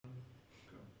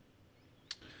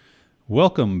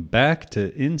Welcome back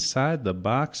to Inside the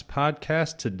Box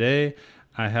podcast. Today,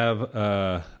 I have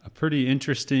a pretty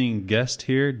interesting guest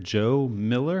here, Joe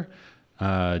Miller.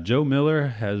 Joe Miller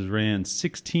has ran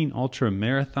 16 ultra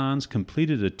marathons,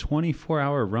 completed a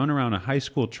 24-hour run around a high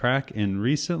school track, and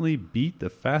recently beat the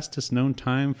fastest known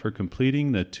time for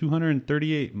completing the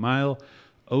 238-mile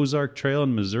Ozark Trail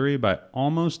in Missouri by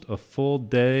almost a full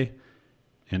day,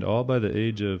 and all by the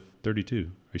age of 32.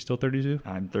 Are you still 32?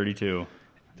 I'm 32.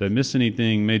 Did I miss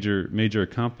anything major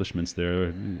accomplishments there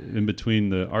in between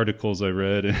the articles I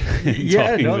read and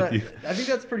talking with you? I think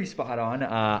that's pretty spot on.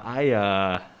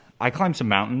 I climbed some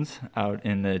mountains out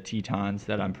in the Tetons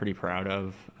that I'm pretty proud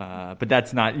of, but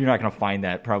that's not, you're not going to find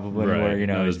that probably anywhere, you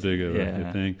know. Not as big of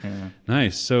a thing. Yeah.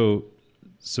 Nice. So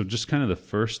just kind of the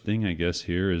first thing I guess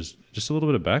here is just a little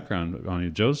bit of background on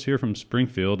you. Joe's here from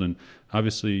Springfield, and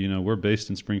obviously, you know, we're based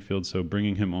in Springfield, so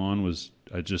bringing him on was,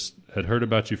 I just had heard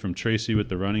about you from Tracy with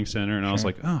the running center, and I was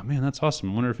like, oh man, that's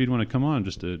awesome. I wonder if he'd want to come on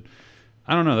just to,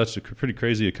 I don't know, that's a pretty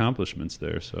crazy accomplishments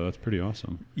there, so that's pretty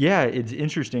awesome. Yeah, it's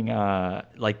interesting.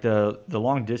 Like the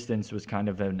long distance was kind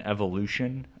of an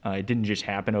evolution. It didn't just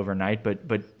happen overnight,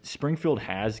 but Springfield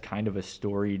has kind of a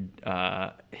storied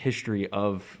history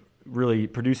of really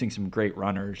producing some great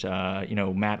runners. You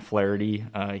know, Matt Flaherty,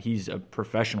 he's a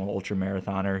professional ultra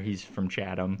marathoner. He's from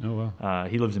Chatham. Oh, wow.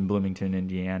 He lives in Bloomington,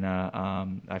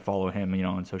 Indiana. I follow him, you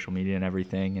know, on social media and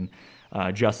everything.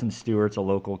 And Justin Stewart's a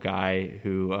local guy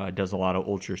who does a lot of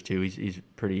ultras too. He's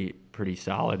pretty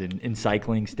solid in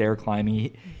cycling, stair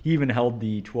climbing. He even held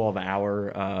the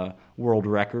 12-hour world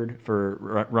record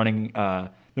for running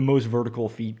the most vertical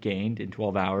feet gained in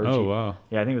 12 hours. Oh, wow.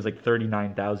 Yeah, I think it was like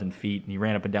 39,000 feet, and he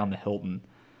ran up and down the Hilton.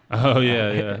 Oh,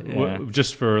 yeah. What,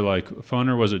 just for like fun,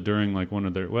 or was it during like one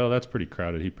of their, well, that's pretty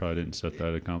crowded. He probably didn't set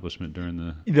that accomplishment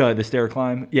during the stair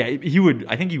climb. Yeah, he would,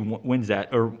 I think he wins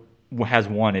that, or has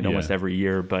won it almost every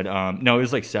year. But no, it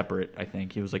was like separate, I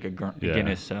think. He was like a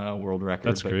Guinness World Record.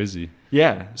 That's crazy.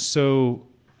 Yeah. So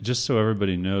just so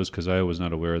everybody knows, because I was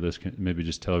not aware of this, maybe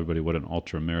just tell everybody what an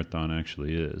ultra marathon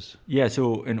actually is. Yeah,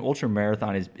 so an ultra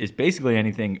marathon is basically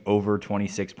anything over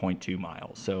 26.2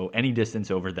 miles. So any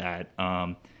distance over that.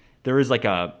 There is like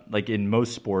in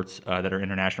most sports that are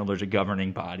international, there's a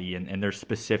governing body, and there's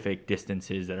specific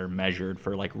distances that are measured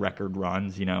for like record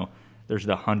runs. You know, there's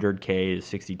the 100K is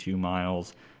 62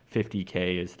 miles,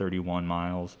 50K is 31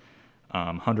 miles,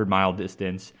 100-mile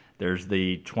distance. There's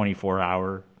the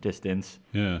 24-hour distance,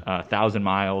 1,000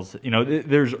 miles. You know,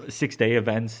 there's 6-day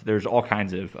events. There's all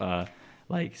kinds of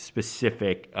like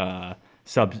specific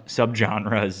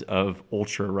subgenres of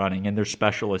ultra running, and there's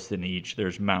specialists in each.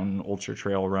 There's mountain ultra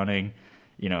trail running.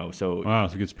 You know, so wow,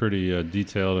 so it gets pretty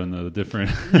detailed in the different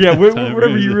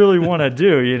whatever you really want to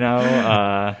do, you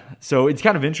know. So it's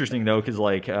kind of interesting though, because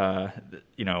like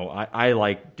you know, I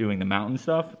like doing the mountain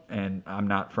stuff, and I'm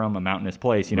not from a mountainous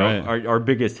place. You know, our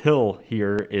biggest hill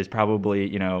here is probably,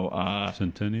 you know,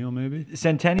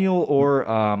 Centennial or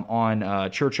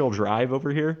on Churchill Drive over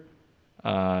here.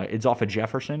 It's off of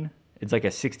Jefferson. It's like a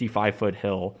 65-foot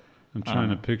hill. I'm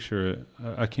trying to picture it.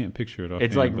 I can't picture it.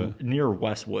 It's like near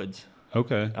Westwoods.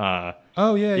 Okay.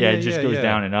 It just goes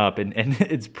down and up, and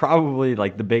it's probably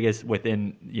like the biggest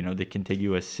within, you know, the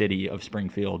contiguous city of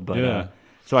Springfield. But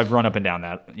so I've run up and down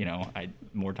that, you know,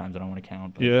 more times than I want to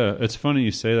count. But. Yeah, it's funny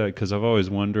you say that, because I've always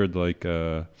wondered, like,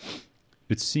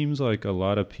 it seems like a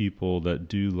lot of people that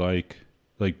do like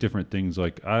different things.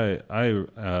 Like I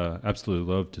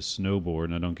absolutely love to snowboard,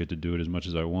 and I don't get to do it as much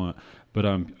as I want. But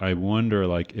I wonder,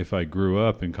 like, if I grew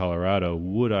up in Colorado,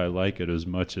 would I like it as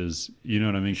much as, you know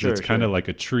what I mean? 'Cause it's kind of like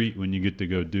a treat when you get to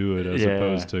go do it, as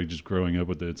opposed to just growing up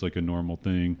with it. It's like a normal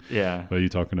thing. Yeah. But you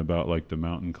talking about like the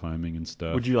mountain climbing and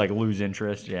stuff. Would you like lose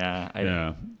interest?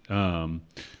 Yeah.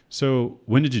 So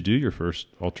when did you do your first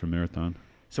ultra marathon?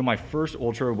 So my first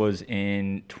ultra was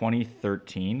in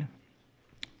 2013,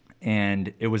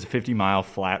 and it was a 50-mile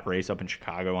flat race up in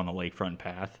Chicago on the Lakefront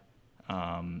Path.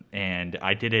 And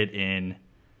I did it in,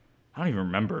 I don't even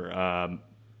remember.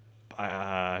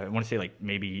 I want to say like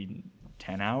maybe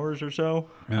 10 hours or so.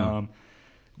 Yeah.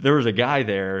 There was a guy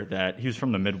there that he was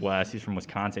from the Midwest. He's from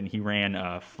Wisconsin. He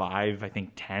ran 5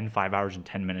 hours and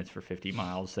 10 minutes for 50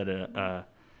 miles. It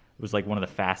was like one of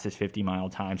the fastest 50-mile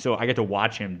times. So I get to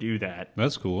watch him do that.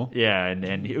 That's cool. Yeah,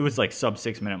 and it was like sub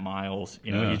 6-minute miles.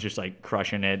 You know, he's just like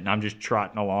crushing it, and I'm just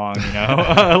trotting along, you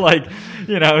know, like,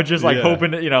 you know, just like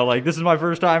hoping, you know, like this is my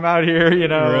first time out here, you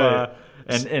know.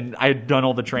 And I had done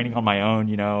all the training on my own,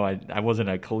 you know. I wasn't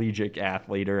a collegiate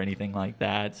athlete or anything like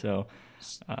that. So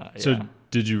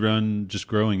did you run just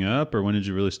growing up, or when did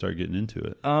you really start getting into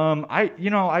it?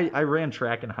 I ran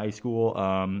track in high school.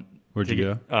 Where'd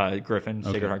you go? Griffin,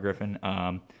 okay. Sacred Heart Griffin.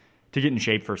 to get in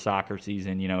shape for soccer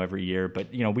season, every year.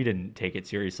 But, we didn't take it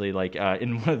seriously. Like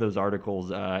in one of those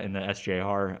articles in the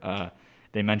SJR,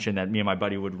 they mentioned that me and my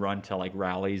buddy would run to like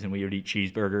rallies and we would eat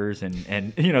cheeseburgers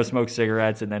and smoke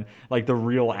cigarettes. And then like the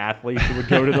real athletes would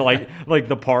go to the like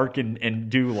the park and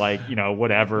do like,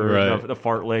 whatever, right. the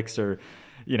fartleks or,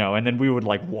 and then we would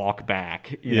like walk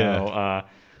back, you know.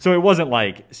 So it wasn't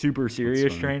like super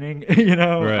serious training,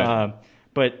 Right.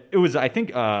 But it was, I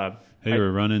think, hey,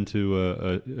 we're running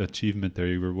to achievement there.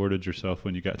 You rewarded yourself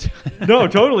when you got to No,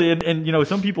 totally. And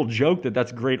some people joke that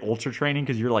that's great ultra training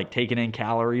because you're like taking in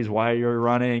calories while you're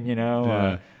running,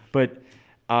 Yeah. But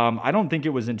I don't think it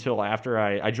was until after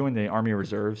I joined the Army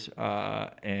Reserves,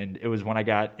 and it was when I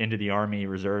got into the Army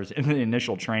Reserves in the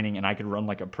initial training, and I could run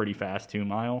like a pretty fast 2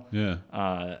 mile.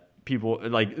 Yeah. People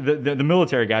like the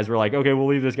military guys were like, okay, we'll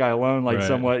leave this guy alone, like right.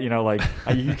 somewhat, like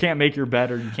you can't make your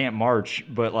bed or you can't march,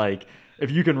 but like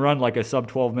if you can run like a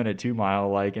sub 12-minute 2 mile,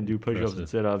 like and do push-ups and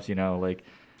sit-ups, and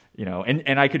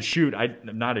I could shoot. I'm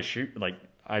not a shoot, like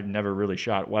I've never really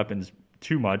shot weapons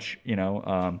too much,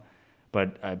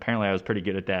 but apparently I was pretty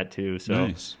good at that too. So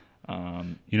nice.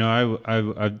 I've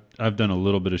done a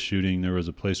little bit of shooting. There was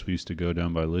a place we used to go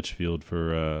down by Litchfield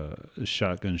for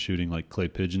shotgun shooting, like clay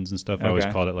pigeons and stuff. I always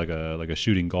called it like a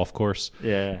shooting golf course.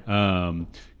 Yeah.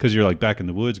 Because you're like back in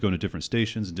the woods, going to different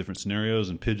stations and different scenarios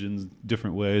and pigeons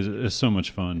different ways. It's so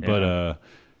much fun. Yeah. But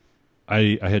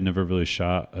I had never really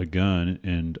shot a gun,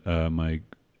 and my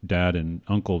dad and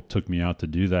uncle took me out to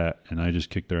do that, and I just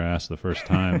kicked their ass the first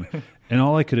time. And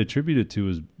all I could attribute it to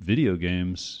was video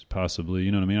games, possibly.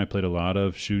 You know what I mean? I played a lot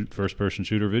of first-person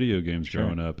shooter video games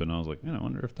growing up, and I was like, I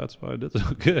wonder if that's why I did so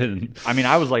good. And I mean,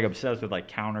 I was like obsessed with like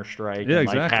Counter-Strike and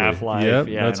exactly. like Half-Life. Yep,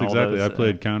 yeah, that's and all exactly. those, I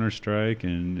played Counter-Strike,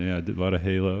 and I did a lot of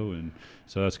Halo, and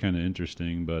so that's kind of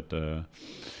interesting. But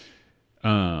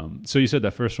so you said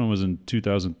that first one was in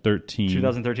 2013.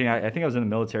 2013. I think I was in the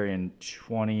military in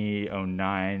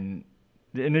 2009.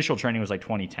 The initial training was like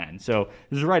 2010. So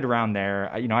this is right around there.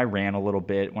 I ran a little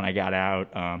bit when I got out.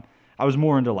 I was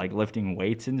more into like lifting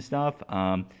weights and stuff.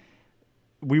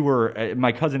 We were,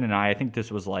 my cousin and I think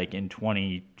this was like in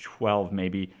 2012,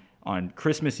 maybe on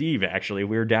Christmas Eve, actually.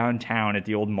 We were downtown at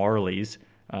the old Marley's.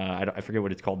 I forget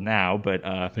what it's called now, but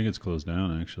I think it's closed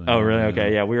down, actually. Oh, really?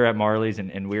 Okay, yeah. We were at Marley's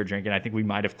and we were drinking. I think we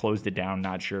might have closed it down.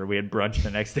 Not sure. We had brunch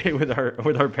the next day with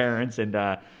our parents, and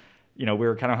we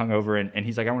were kind of hungover. And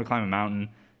he's like, "I want to climb a mountain."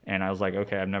 And I was like,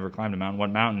 "Okay, I've never climbed a mountain. What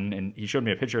mountain?" And he showed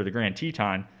me a picture of the Grand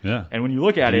Teton. Yeah. And when you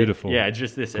look at Beautiful. it, yeah, it's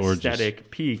just this Gorgeous.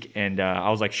 Aesthetic peak. And I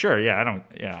was like, "Sure,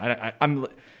 yeah, I'm."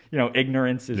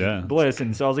 Ignorance is bliss,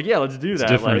 and so I was like, "Yeah, let's do that."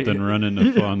 It's different than running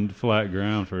on flat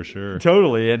ground for sure.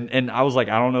 Totally, and I was like,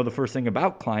 I don't know the first thing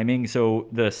about climbing, so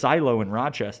the silo in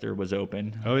Rochester was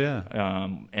open. Oh yeah,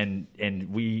 and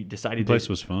we decided the place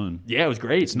was fun. Yeah, it was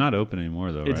great. It's not open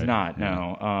anymore though. It's right? not,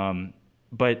 no.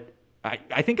 But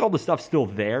I think all the stuff's still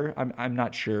there. I'm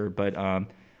not sure, but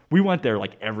we went there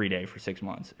like every day for 6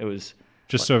 months. It was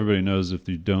just so everybody knows. If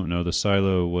you don't know, the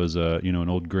silo was an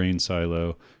old grain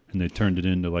silo. And they turned it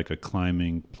into like a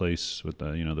climbing place with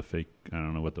the fake, I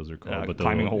don't know what those are called. But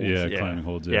climbing holds. Yeah, climbing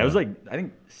holds. Yeah. It was like, I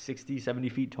think 60, 70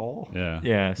 feet tall. Yeah.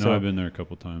 Yeah. So I've been there a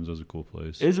couple times. It was a cool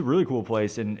place. It is a really cool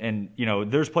place. And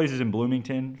there's places in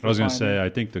Bloomington. I was going to say, I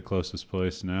think the closest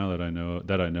place now that I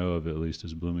know of at least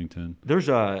is Bloomington. There's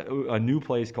a new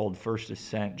place called First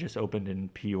Ascent just opened in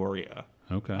Peoria.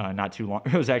 Okay. Not too long.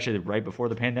 It was actually right before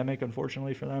the pandemic,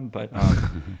 unfortunately for them. But,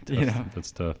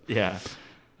 That's tough. Yeah.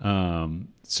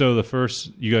 So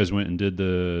you guys went and did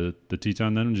the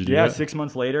Teton then? Did you do that? 6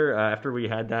 months later, after we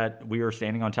had that, we were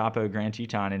standing on top of Grand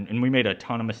Teton, and we made a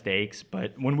ton of mistakes.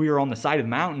 But when we were on the side of the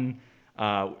mountain,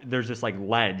 there's this like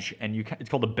ledge, and it's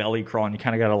called a belly crawl, and you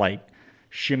kind of got to like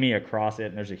shimmy across it,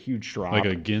 and there's a huge drop. Like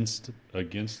against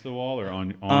the wall or on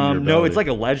your belly? No, it's like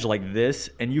a ledge like this,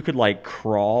 and you could like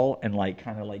crawl and like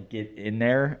kind of like get in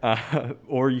there,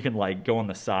 or you can like go on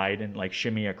the side and like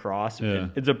shimmy across. Yeah.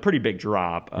 It's a pretty big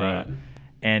drop. Right.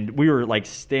 And we were like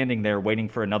standing there waiting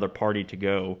for another party to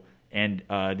go. And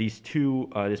these two,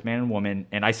 this man and woman,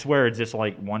 and I swear it's just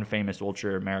like one famous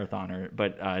ultra marathoner,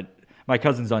 but my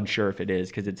cousin's unsure if it is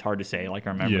because it's hard to say, like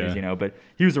our memories, but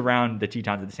he was around the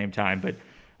Tetons at the same time. But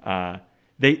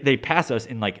they pass us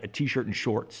in like a t-shirt and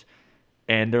shorts,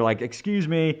 and they're like, "Excuse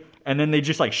me," and then they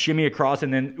just like shimmy across,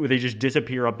 and then they just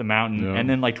disappear up the mountain, and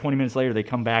then like 20 minutes later they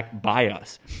come back by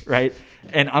us, right?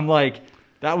 And I'm like,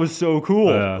 that was so cool.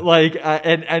 Yeah. Like,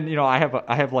 and I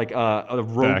have like a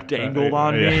rope dangled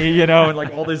on me, and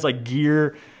like all this like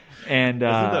gear. And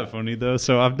isn't that funny though?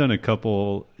 So I've done a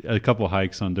couple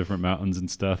hikes on different mountains and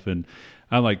stuff, and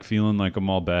I'm like feeling like I'm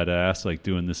all badass, like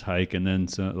doing this hike, and then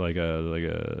like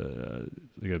a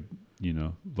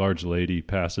large lady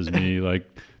passes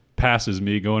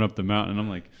me going up the mountain. I'm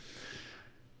like,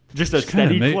 just a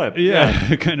steady clip.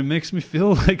 Yeah, it kind of makes me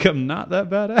feel like I'm not that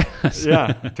badass.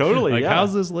 Yeah, totally. Like, yeah.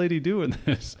 how's this lady doing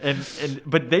this?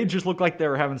 But they just looked like they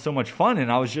were having so much fun,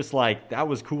 and I was just like, that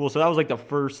was cool. So that was like the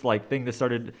first like thing that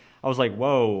started. I was like,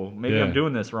 whoa, maybe I'm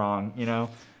doing this wrong,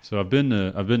 So I've been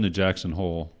to Jackson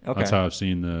Hole. Okay. That's how I've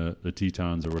seen the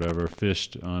Tetons or whatever.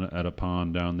 Fished at a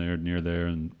pond down there near there,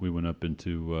 and we went up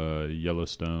into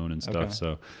Yellowstone and stuff. Okay.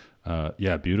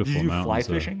 So beautiful Did you mountains. fly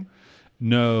fishing?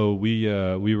 No, we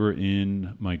were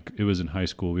it was in high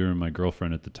school. We were in my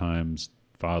girlfriend at the time's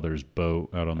father's boat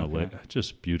out on the lake.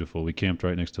 Just beautiful. We camped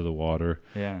right next to the water.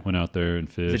 Yeah. Went out there and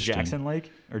fished. Is it Jackson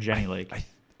Lake or Jenny Lake?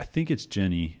 I think it's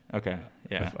Jenny. Okay.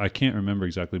 Yeah. I can't remember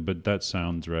exactly, but that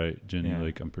sounds right. Jenny Yeah.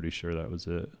 Lake. I'm pretty sure that was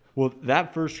it. Well,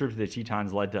 that first trip to the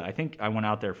Tetons led to, I think I went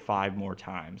out there 5 more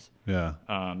times. Yeah.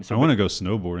 So I want to go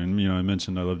snowboarding. I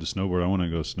mentioned I love to snowboard. I want to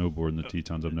go snowboard in the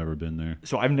Tetons. I've never been there.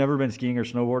 So I've never been skiing or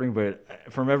snowboarding,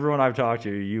 but from everyone I've talked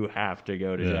to, you have to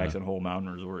go to Jackson Hole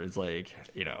Mountain Resort. It's like,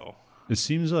 It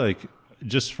seems like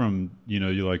just from, you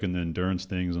like in the endurance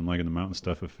things and like in the mountain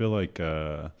stuff, I feel like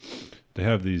they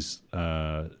have these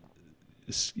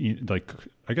like,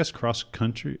 I guess cross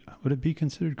country. Would it be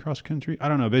considered cross country? I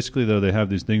don't know. Basically, though, they have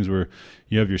these things where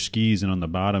you have your skis, and on the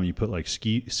bottom you put like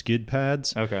skid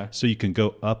pads. Okay. So you can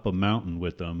go up a mountain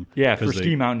with them. Yeah, for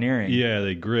ski mountaineering. Yeah,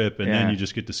 they grip, and then you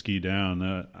just get to ski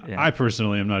down. I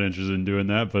personally am not interested in doing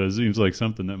that, but it seems like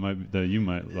something that you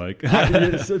might like.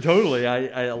 So totally.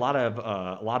 A lot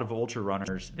of ultra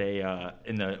runners, they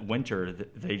in the winter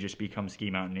they just become ski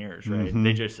mountaineers, right? Mm-hmm.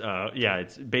 They just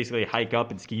it's basically hike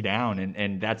up and ski down,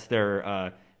 and that's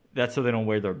their that's so they don't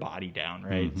wear their body down,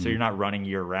 right? Mm-hmm. So you're not running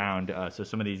year round. So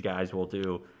some of these guys will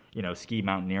do ski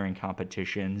mountaineering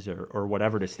competitions or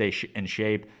whatever to stay in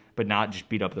shape, but not just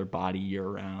beat up their body year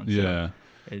round. So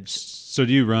So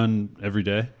do you run every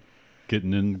day?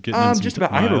 Getting in just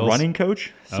about. miles? I have a running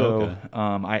coach, so okay.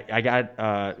 I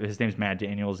got his name's Matt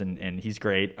Daniels, and he's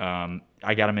great. I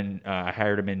got him in. I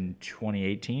hired him in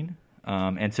 2018,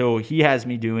 and so he has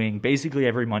me doing basically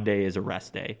every Monday is a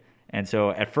rest day. And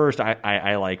so at first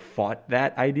I like fought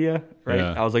that idea, right?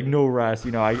 Yeah. I was like, no rest,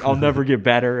 I'll never get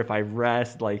better if I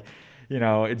rest. Like,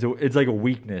 it's like a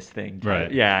weakness thing, right?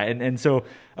 Yeah, and so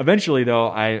eventually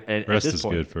though, rest is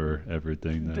good for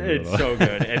everything. It's so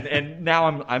good, and now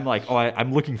I'm like,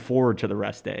 I'm looking forward to the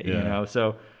rest day,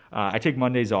 So I take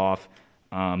Mondays off,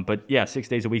 but 6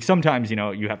 days a week. Sometimes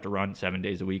you have to run 7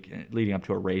 days a week leading up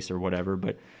to a race or whatever,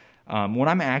 but. When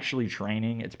I'm actually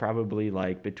training, it's probably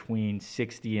like between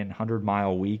 60 and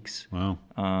 100-mile weeks. Wow.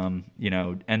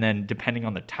 And then depending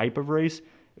on the type of race,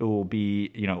 it will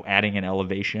be, adding an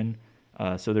elevation.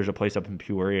 So there's a place up in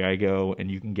Peoria I go, and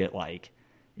you can get like,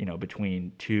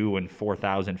 between 2,000 and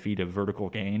 4,000 feet of vertical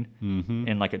gain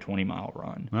in like a 20-mile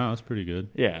run. Wow, that's pretty good.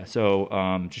 Yeah, so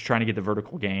just trying to get the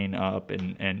vertical gain up,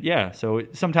 and so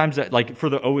sometimes like for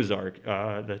the Ozark,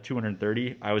 the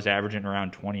 230, I was averaging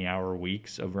around 20-hour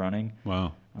weeks of running.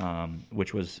 Wow.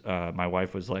 Which was my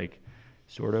wife was like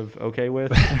sort of okay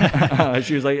with.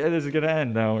 She was like, hey, "This is gonna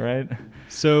end though, right?"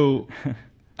 So.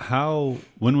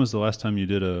 When was the last time you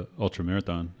did a ultra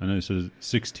marathon? I know you said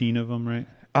 16 of them, right?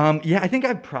 I think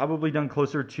I've probably done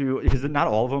closer to, because not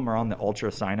all of them are on the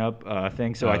ultra sign up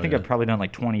thing. So I think I've probably done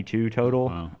like 22 total.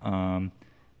 Wow.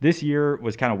 This year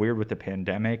was kind of weird with the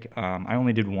pandemic. I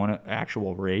only did one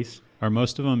actual race. Are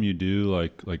most of them you do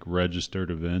like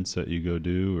registered events that you go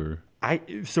do, or?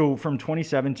 So from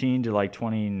 2017 to like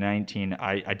 2019,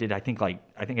 I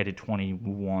did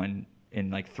 21 in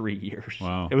like 3 years.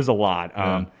 Wow. It was a lot.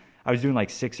 Yeah. I was doing like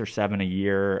 6 or 7 a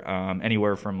year,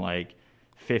 anywhere from like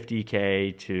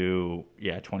 50K to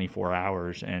 24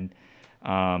 hours. And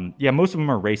most of them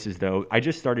are races though. I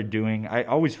just started I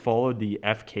always followed the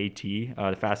FKT,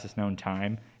 the fastest known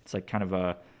time. It's like kind of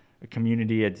a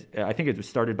community. I think it was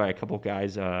started by a couple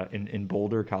guys in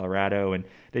Boulder, Colorado, and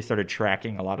they started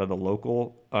tracking a lot of the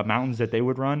local mountains that they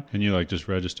would run. And you like just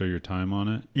register your time on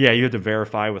it? Yeah, you have to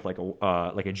verify with like a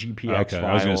GPX file.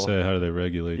 I was going to say, how do they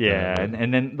regulate that? Yeah,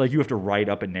 and then like you have to write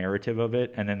up a narrative of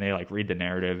it, and then they like read the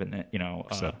narrative and then,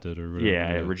 accept it or whatever.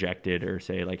 Yeah, reject it or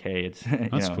say like, hey, it's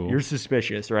That's cool. You're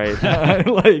suspicious, right?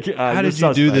 Like how did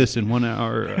you do this in 1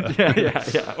 hour?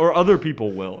 Yeah. Or other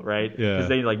people will, right? Yeah, because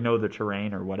they like know the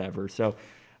terrain or whatever. So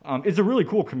it's a really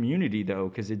cool community though,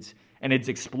 because it's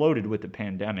exploded with the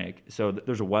pandemic. So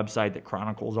there's a website that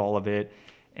chronicles all of it,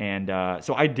 and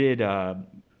so I did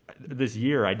this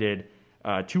year. I did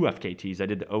 2 FKTs. I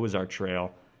did the Ozark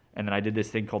Trail, and then I did this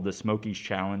thing called the Smokies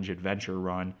Challenge Adventure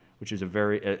Run, which is a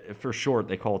very for short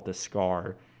they call it the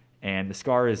SCAR, And the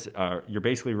SCAR is you're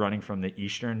basically running from the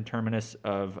eastern terminus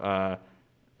of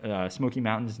Smoky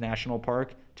Mountains National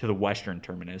Park to the western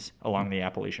terminus along the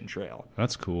Appalachian Trail.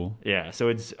 That's cool. Yeah, so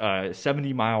it's a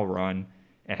 70-mile run.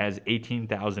 It has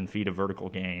 18,000 feet of vertical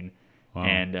gain. Wow.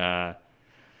 And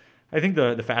I think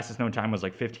the fastest known time was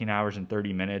like 15 hours and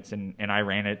 30 minutes, and I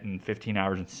ran it in 15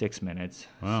 hours and 6 minutes.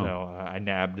 Wow. So I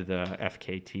nabbed the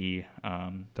FKT.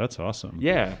 That's awesome.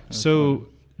 Yeah. So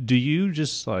do you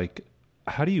just like,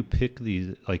 how do you pick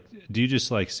these? Like, do you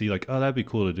just like see like, oh, that'd be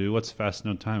cool to do. What's fast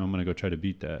known time? I'm going to go try to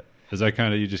beat that. Is that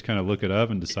kind of, you just kind of look it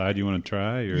up and decide you want to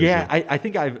try? Or yeah, I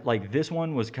think I've like this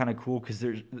one was kind of cool because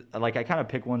there's like I kind of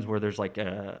pick ones where there's like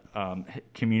a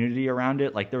community around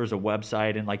it. Like there was a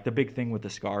website, and like the big thing with the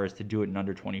SCAR is to do it in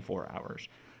under 24 hours.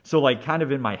 So like kind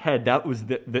of in my head, that was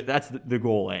that's the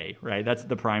goal A, right? That's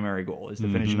the primary goal, is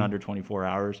to finish in under 24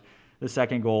 hours. The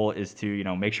second goal is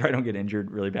to, make sure I don't get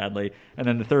injured really badly. And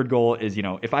then the third goal is,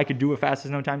 if I could do it fast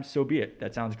as no time, so be it.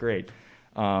 That sounds great.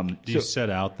 Do you set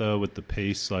out though with the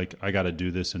pace, like I got to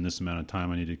do this in this amount of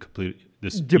time, I need to complete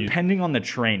this? Depending on the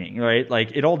training, right?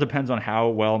 Like it all depends on how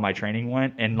well my training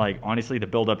went. And like, honestly, the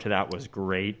build up to that was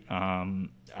great.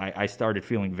 I started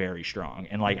feeling very strong,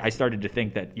 and like I started to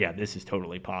think that, yeah, this is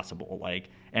totally possible. Like,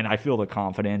 and I feel the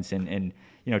confidence and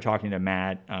talking to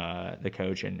Matt, the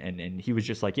coach, and he was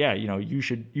just like, yeah, you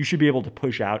should be able to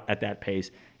push out at that pace.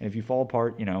 And if you fall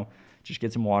apart, just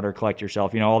get some water, collect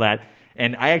yourself, all that.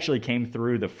 And I actually came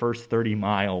through the first 30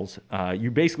 miles.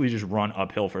 You basically just run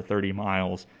uphill for 30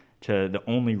 miles to the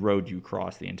only road you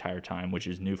cross the entire time, which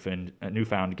is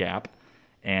Newfound Gap.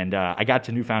 And I got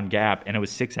to Newfound Gap, and it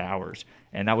was 6 hours.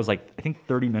 And that was like, I think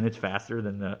 30 minutes faster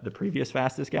than the previous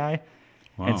fastest guy.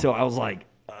 Wow. And so I was like,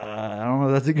 I don't know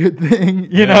if that's a good thing.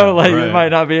 It might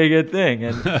not be a good thing.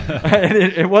 And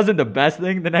it wasn't the best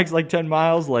thing the next like 10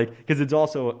 miles, because it's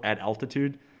also at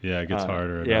altitude. Yeah, it gets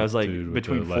harder. Yeah, it was like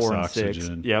between 4 and 6.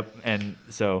 Yep. And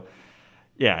so,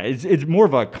 yeah, it's more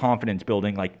of a confidence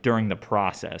building, like during the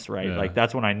process, right? Yeah. Like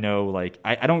that's when I know, like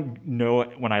I don't know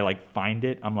when I like find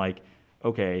it. I'm like,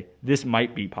 okay, this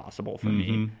might be possible for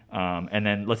me. And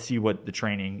then let's see what the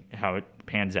training, how it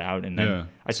pans out. And then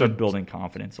I started building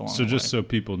confidence along the way. So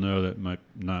people know that might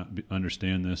not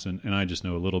understand this, and I just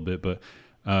know a little bit, but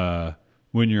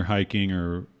when you're hiking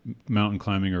or mountain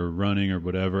climbing or running or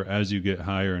whatever, as you get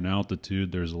higher in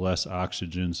altitude, there's less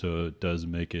oxygen, so it does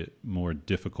make it more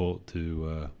difficult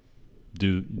to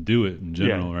do it in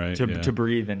general, right? To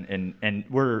breathe, and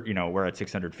we're at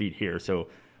 600 feet here, so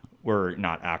we're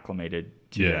not acclimated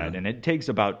to that, and it takes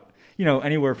about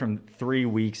anywhere from 3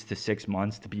 weeks to 6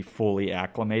 months to be fully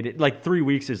acclimated. Like 3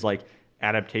 weeks is like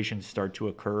adaptations start to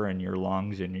occur in your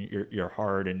lungs and your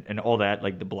heart and all that,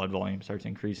 like the blood volume starts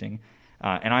increasing.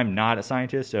 And I'm not a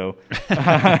scientist, so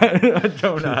I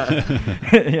don't.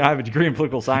 I have a degree in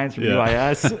political science from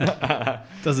UIS.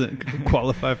 Doesn't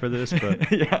qualify for this, but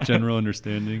general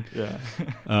understanding. Yeah.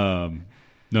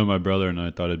 No, my brother and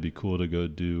I thought it'd be cool to go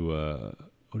do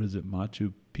what is it,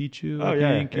 Machu Picchu? I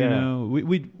think.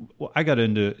 I got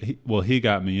into. He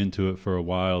got me into it for a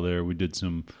while there. We did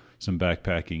some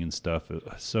backpacking and stuff. It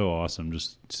was so awesome,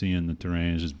 just seeing the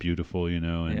terrain is just beautiful,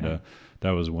 and.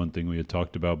 That was one thing we had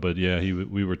talked about. But yeah,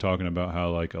 we were talking about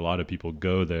how like a lot of people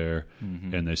go there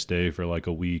and they stay for like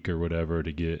a week or whatever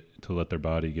to let their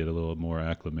body get a little more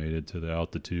acclimated to the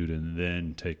altitude and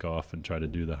then take off and try to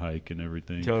do the hike and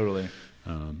everything. Totally.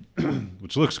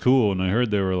 Which looks cool. And I heard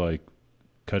they were like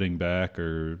cutting back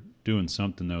or doing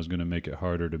something that was going to make it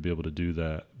harder to be able to do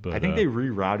that. But I think they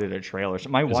rerouted a trail or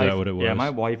something. Is that what it was? Yeah, my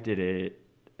wife did it,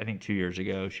 I think 2 years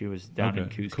ago. She was down in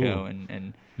Cusco. Cool.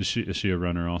 and Is she a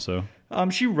runner also?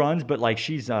 She runs, but like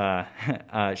she's a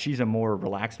more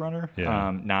relaxed runner.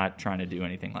 Yeah. Not trying to do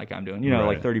anything like I'm doing. Right.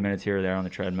 Like 30 minutes here or there on the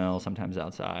treadmill, sometimes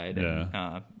outside.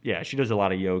 And, she does a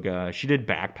lot of yoga. She did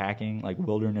backpacking, like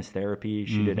wilderness therapy.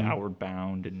 She did Outward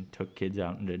Bound and took kids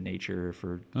out into nature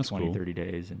for 30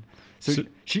 days. And so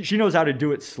she knows how to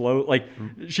do it slow. Like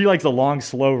she likes a long,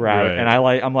 slow route, and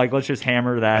I'm like, let's just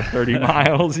hammer that 30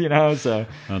 miles. So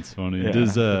that's funny.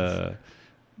 Yeah.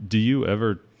 Do you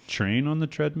ever train on the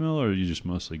treadmill, or you just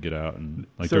mostly get out and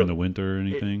during the winter or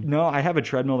anything? No, I have a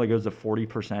treadmill that goes to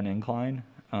 40% incline.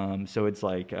 So it's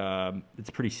like it's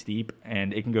pretty steep,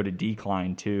 and it can go to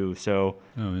decline too. So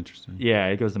interesting. Yeah,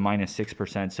 it goes to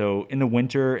 -6%. So in the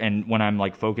winter, and when I'm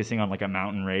like focusing on like a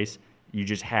mountain race, you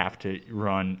just have to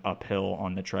run uphill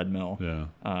on the treadmill.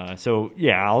 Yeah. So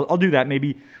yeah, I'll do that.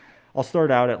 Maybe I'll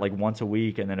start out at like once a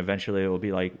week, and then eventually it will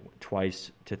be like 2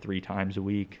 to 3 times a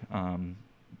week.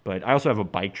 But I also have a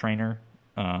bike trainer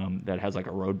that has like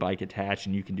a road bike attached,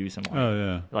 and you can do some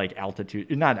like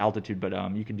altitude, not altitude, but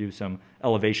you can do some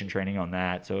elevation training on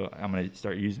that. So I'm going to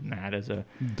start using that as a.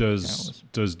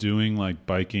 Does doing like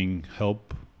biking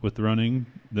help with running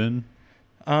then?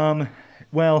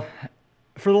 Well,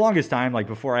 for the longest time, like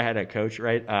before I had a coach,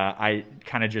 right, I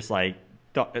kind of just like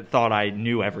thought I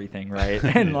knew everything, right?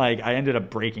 And like I ended up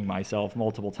breaking myself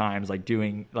multiple times, like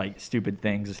doing like stupid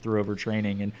things through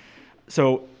overtraining. And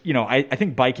so, I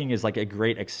think biking is like a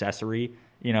great accessory,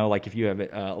 like if you have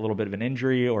a little bit of an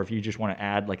injury, or if you just want to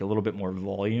add like a little bit more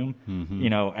volume,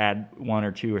 add 1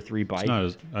 or 2 or 3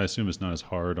 bikes. I assume it's not as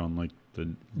hard on like the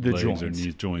legs joints. or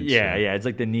knees joints. Yeah, it's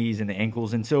like the knees and the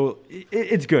ankles, and so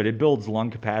it's good. It builds lung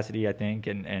capacity, I think,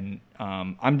 and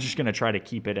I'm just gonna try to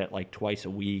keep it at like twice a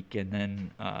week. And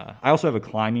then I also have a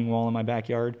climbing wall in my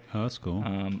backyard. Oh, that's cool.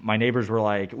 My neighbors were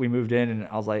like, we moved in, and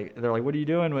I was like, they're like, what are you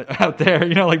doing out there?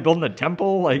 Like building a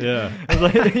temple? Like, yeah. I was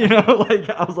like,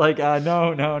 I was like,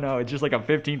 no, it's just like a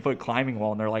 15-foot climbing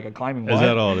wall, and they're like, a climbing wall. Is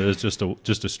that all it is?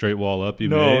 Just a straight wall up you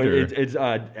made? No, it's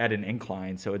at an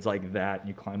incline, so it's like that, and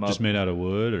you climb up. Just made out of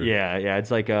wood? Or? Yeah,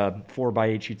 it's like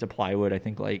 4x8 sheets of plywood. I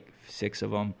think like 6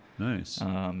 of them. Nice.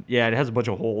 Yeah, it has a bunch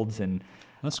of holds, and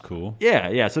that's cool.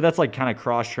 Yeah. So that's like kind of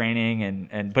cross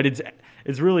training, but it's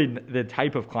really the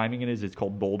type of climbing it is. It's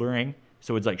called bouldering.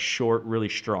 So it's like short, really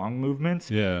strong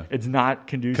movements. Yeah. It's not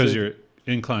conducive because you're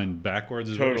inclined backwards.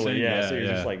 Is totally. What you're saying? Yeah. So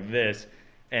you're just like this,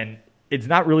 and it's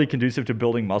not really conducive to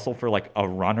building muscle for like a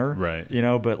runner, right?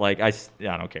 But like I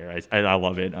don't care. I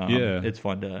love it. Yeah, it's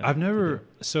fun to. I've never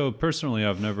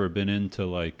been into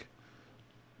like.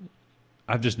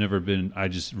 I've just never been.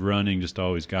 Running just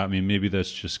always got me. Maybe that's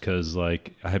just because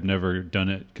like I have never done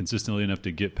it consistently enough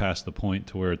to get past the point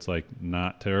to where it's like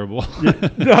not terrible.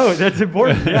 No, that's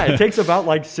important. Yeah, it takes about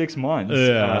like 6 months.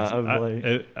 Yeah,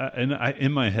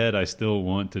 in my head, I still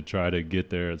want to try to get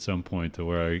there at some point to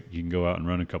where you can go out and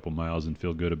run a couple miles and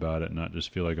feel good about it, and not just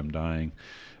feel like I'm dying.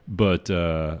 But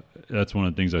that's one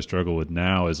of the things I struggle with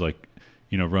now is like.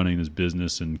 Running this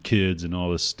business and kids and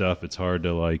all this stuff, it's hard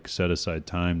to like set aside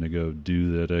time to go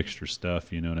do that extra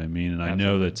stuff. You know what I mean? And Absolutely. I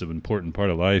know that's an important part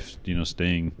of life,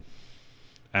 staying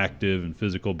active and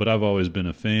physical, but I've always been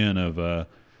a fan of,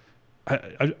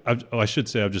 I should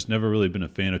say I've just never really been a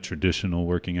fan of traditional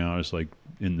working out. It's like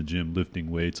in the gym, lifting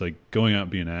weights, like going out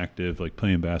and being active, like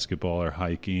playing basketball or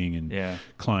hiking and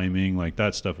climbing, like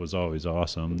that stuff was always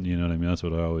awesome. You know what I mean? That's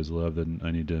what I always loved, and I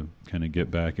need to kind of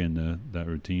get back into that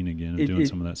routine again of doing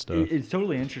some of that stuff. It's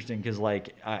totally interesting because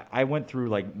like I went through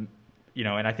like,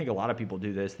 and I think a lot of people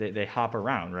do this, they hop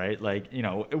around, right? Like,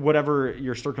 whatever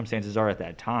your circumstances are at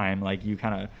that time, like you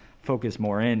kind of focus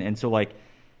more in. And so like,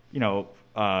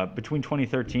 between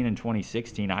 2013 and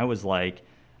 2016, I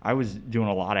was doing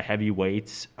a lot of heavy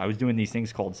weights. I was doing these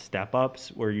things called step ups,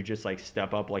 where you just like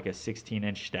step up like a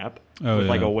 16-inch step with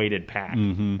like a weighted pack.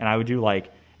 Mm-hmm. And I would do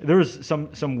like, there was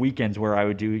some weekends where I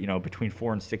would do, between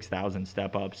 4,000 and 6,000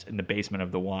 step ups in the basement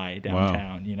of the Y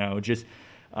downtown,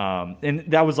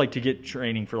 and that was like to get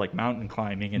training for like mountain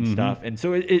climbing and stuff. And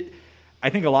so I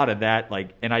think a lot of that,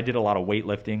 like, and I did a lot of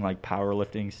weightlifting, like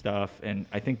powerlifting stuff. And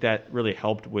I think that really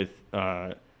helped with,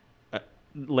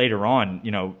 later on,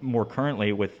 more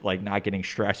currently with like not getting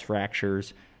stress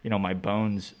fractures. My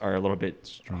bones are a little bit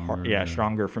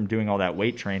stronger from doing all that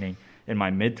weight training in my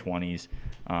mid-20s.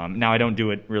 Now I don't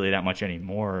do it really that much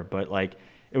anymore, but like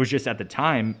it was just at the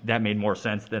time that made more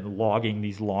sense than logging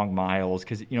these long miles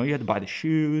because you had to buy the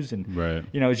shoes and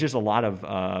it's just a lot of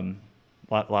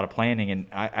planning. And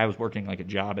I was working like a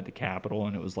job at the Capitol,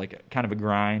 and it was like kind of a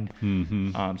grind.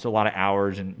 Mm-hmm. So a lot of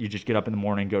hours, and you just get up in the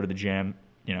morning, go to the gym,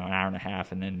 an hour and a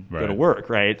half, and then go to work,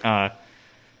 right?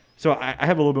 So I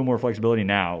have a little bit more flexibility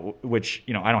now, which,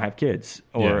 I don't have kids,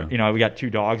 or, we got 2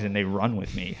 dogs and they run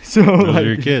with me. So those are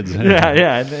your kids.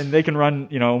 Yeah. And they can run,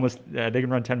 they can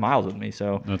run 10 miles with me.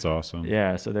 So that's awesome.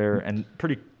 Yeah. So they're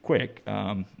pretty quick.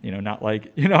 Not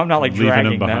like, I'm not like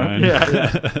dragging them.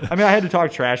 Yeah. I mean, I had to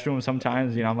talk trash to them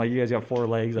sometimes, I'm like, you guys got 4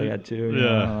 legs. I got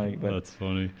 2. But that's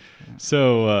funny.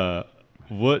 So,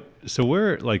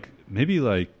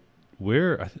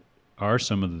 where are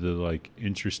some of the like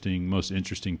most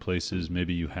interesting places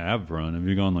maybe you have run? Have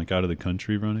you gone like out of the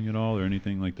country running at all or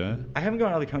anything like that? I haven't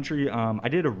gone out of the country. I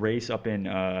did a race up in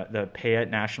the Payette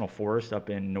National Forest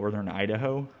up in northern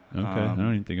Idaho. Okay, I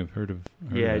don't even think I've heard of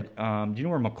do you know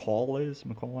where McCall is?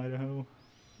 McCall, Idaho?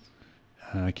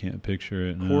 I can't picture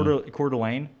it. No. Coeur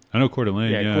d'Alene? I know Coeur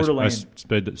d'Alene. Yeah, Coeur d'Alene. I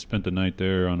spent the night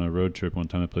there on a road trip one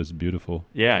time. That place is beautiful.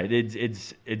 Yeah,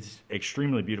 it's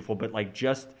extremely beautiful. But like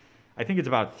I think it's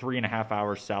about 3.5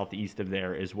 hours southeast of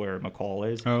there is where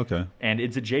McCall is. Oh, okay. And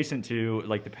it's adjacent to,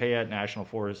 like, the Payette National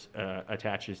Forest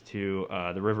attaches to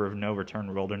the River of No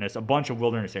Return Wilderness, a bunch of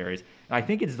wilderness areas. And I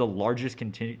think it's the largest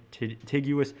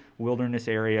contiguous wilderness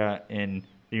area in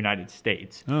the United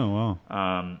States. Oh,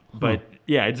 wow. But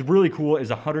yeah, it's really cool. It's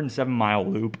a 107-mile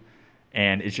loop,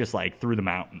 and it's just like through the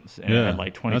mountains, and Yeah, at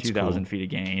like 22,000 cool. feet of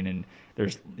gain, and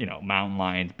there's, you know, mountain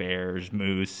lions, bears,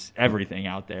 moose, everything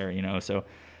out there, you know. So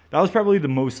that was probably the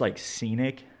most like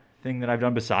scenic thing that I've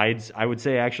done, besides, I would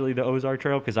say, actually the Ozark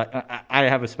Trail, because I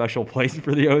have a special place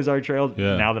for the Ozark Trail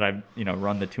now that I've, you know,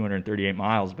 run the 238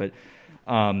 miles. But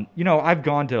you know, I've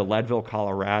gone to Leadville,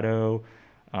 Colorado,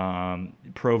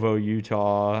 Provo,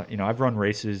 Utah. You know, I've run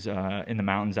races in the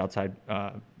mountains outside.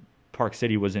 Park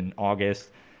City was in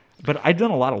August, but I've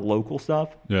done a lot of local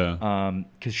stuff. Yeah.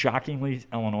 Because shockingly,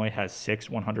 Illinois has 6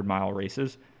 100-mile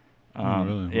races.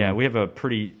 Really? Yeah, Wow. we have a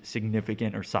pretty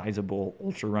significant or sizable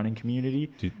ultra running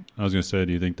community. I was going to say,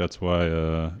 do you think that's why?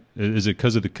 Is it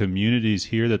because of the communities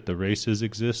here that the races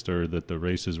exist, or that the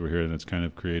races were here and it's kind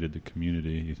of created the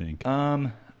community? You think?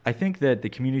 I think that the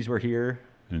communities were here.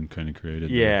 And kind of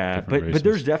created. Yeah, the different but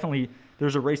races.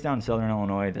 there's a race down in Southern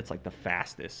Illinois that's like the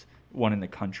fastest one in the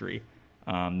country.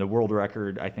 The world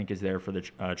record, I think, is there for the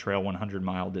trail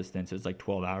 100-mile distance. It's like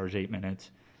 12 hours, 8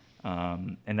 minutes.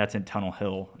 And that's in Tunnel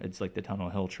Hill. It's like the Tunnel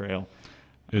Hill Trail.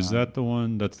 Is that the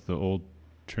one that's the old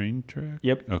train track?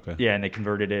 Yep. Okay. Yeah, and they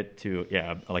converted it to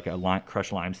like a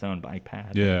crushed limestone bike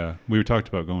path. Yeah, we were talked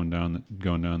about going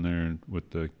down there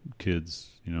with the kids,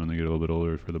 you know, when they get a little bit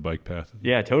older, for the bike path.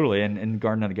 Yeah, totally. And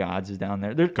Garden of the Gods is down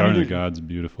there. Garden of the Gods,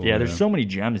 beautiful. Yeah, there's so many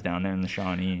gems down there in the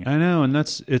Shawnee. I know, and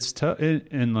it's tough.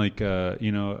 And like,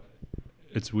 you know,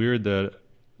 it's weird that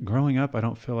growing up, I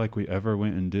don't feel like we ever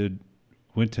went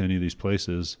to any of these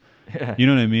places. Yeah. You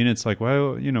know what I mean? It's like, why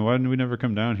didn't we never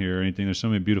come down here or anything? There's so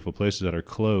many beautiful places that are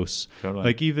close. Totally.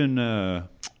 Like even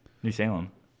New Salem.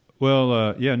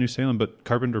 Yeah, New Salem, but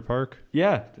Carpenter Park.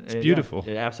 Yeah, it's beautiful.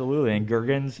 Yeah, absolutely. And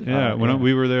Gergens. Yeah,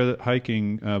 we were there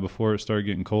hiking before it started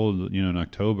getting cold, you know, in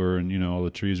October, and you know, all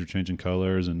the trees were changing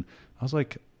colors, and I was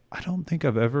like, I don't think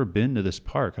I've ever been to this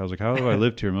park. I was like, how have I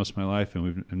lived here most of my life and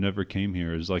we've never came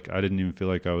here? It's like I didn't even feel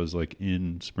like I was like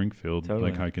in Springfield,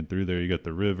 Totally. like hiking through there. You got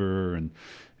the river, and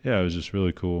yeah, it was just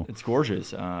really cool. It's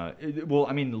gorgeous. Well,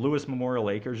 I mean, Lewis Memorial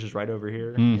Acres is right over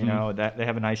here. Mm-hmm. You know, that they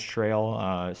have a nice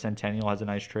trail. Centennial has a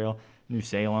nice trail. New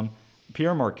Salem.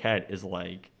 Pierre Marquette is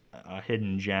like a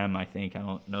hidden gem, I think. I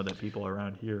don't know that people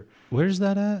around here. Where's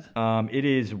that at? It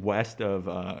is west of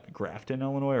Grafton,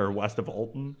 Illinois, or west of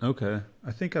Alton. Okay,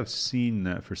 I think I've seen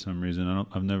that for some reason.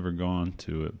 I've never gone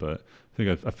to it, but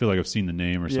I feel like I've seen the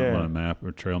name or something on a map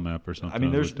or trail map or something. I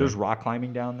mean, there's rock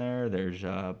climbing down there. There's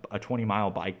a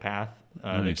 20-mile bike path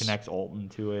that Nice. connects Alton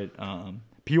to it.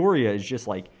 Peoria is just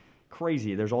like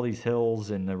crazy. There's all these hills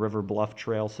and the River Bluff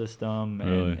Trail system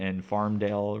and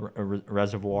Farmdale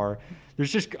Reservoir.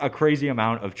 There's just a crazy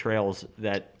amount of trails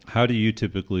that. How do you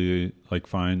typically like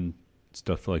find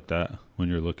stuff like that when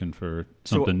you're looking for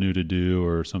something new to do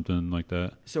or something like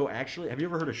that? So actually, have you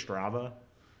ever heard of Strava?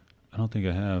 I don't think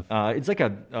I have. It's like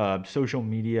a social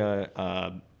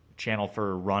media channel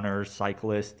for runners,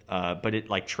 cyclists, but it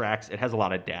like tracks. It has a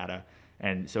lot of data,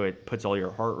 and so it puts all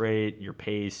your heart rate, your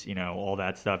pace, you know, all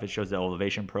that stuff. It shows the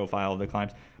elevation profile of the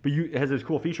climbs. But it has this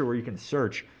cool feature where you can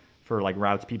search for like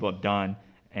routes people have done,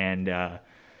 and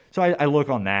so I look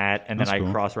on that, and then That's cool.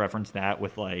 I cross-reference that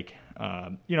with like.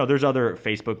 You know, there's other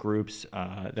Facebook groups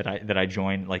that I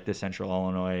join, like the Central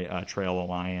Illinois Trail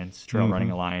Alliance, Trail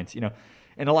Running Alliance. You know.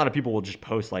 And a lot of people will just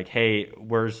post like, hey,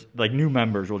 where's, like, new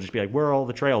members will just be like, where are all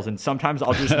the trails? And sometimes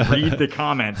I'll just read the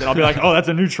comments and I'll be like, oh, that's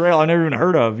a new trail I've never even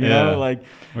heard of, you know? Like,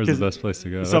 where's the best place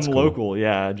to go? Some That's cool. local,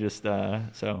 yeah, just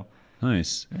so.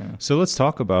 Nice. Yeah. So let's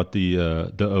talk about the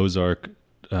Ozark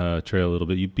Trail a little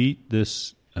bit. You beat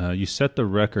this, you set the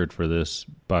record for this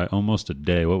by almost a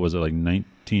day. What was it, like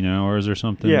 19 hours or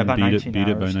something? Yeah, about beat 19 Beat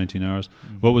it by hours. 19 hours.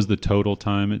 Mm-hmm. What was the total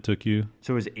time it took you?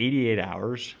 So it was 88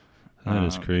 hours. That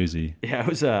is crazy. Yeah, it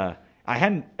was I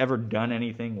hadn't ever done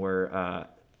anything where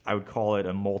I would call it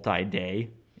a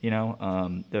multi-day. You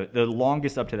know, the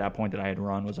longest up to that point that I had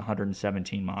run was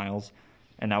 117 miles,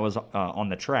 and that was on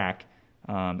the track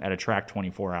at a track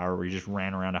 24-hour where you just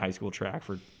ran around a high school track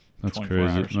for. That's 24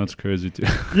 crazy. hours. That's crazy too.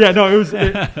 Yeah, no, it was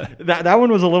that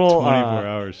one was a little 24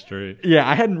 hours straight. Yeah,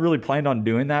 I hadn't really planned on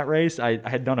doing that race. I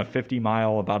had done a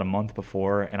 50-mile about a month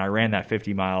before, and I ran that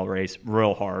 50-mile race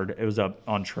real hard. It was up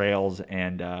on trails,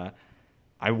 and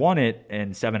I won it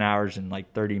in 7 hours and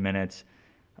like 30 minutes.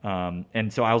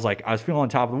 And so I was feeling on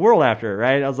top of the world after it,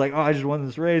 right? I was like, oh, I just won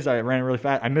this race. I ran really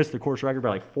fast. I missed the course record by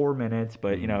like 4 minutes,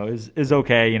 but you know, it was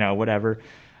okay, you know, whatever.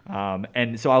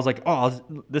 And so I was like, oh,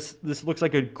 this looks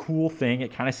like a cool thing.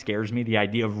 It kind of scares me, the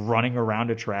idea of running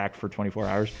around a track for 24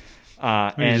 hours.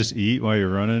 And you just eat while you're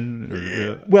running, or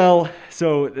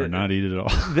not eat at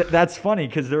all. That's funny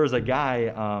because there was a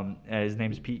guy. His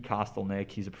name's Pete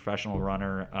Kostelnick. He's a professional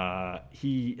runner.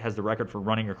 He has the record for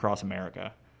running across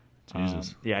America.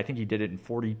 Jesus. I think he did it in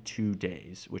 42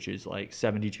 days, which is like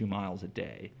 72 miles a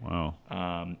day. Wow.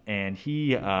 And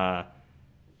he has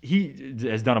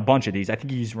done a bunch of these. I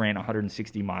think he's ran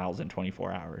 160 miles in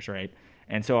 24 hours, right?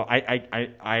 And so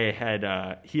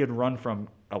he had run from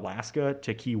Alaska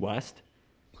to Key West.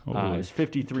 It was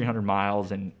 5,300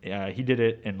 miles, and he did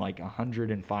it in like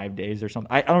 105 days or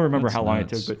something. I don't remember how long it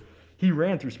took, but he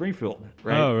ran through Springfield,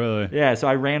 right? Oh, really? Yeah, so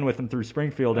I ran with him through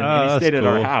Springfield, and he stayed at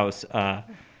our house.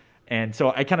 And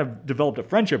so I kind of developed a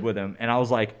friendship with him, and I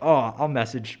was like, oh, I'll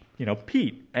message,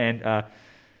 Pete. And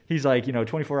he's like,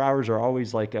 24 hours are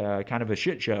always like kind of a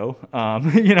shit show.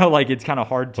 Like it's kind of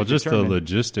hard to just determine. the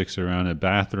logistics around it,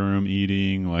 bathroom,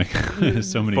 eating, like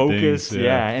so many Focus, things.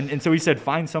 Yeah. And so he said,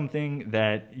 find something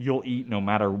that you'll eat no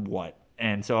matter what.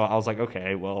 And so I was like,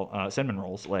 okay, well, cinnamon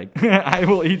rolls. Like I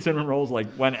will eat cinnamon rolls like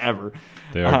whenever.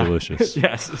 They are delicious.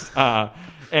 Yes.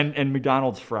 And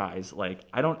McDonald's fries. Like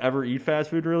I don't ever eat fast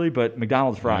food really, but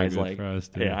McDonald's fries,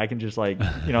 I can just like,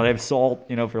 they have salt,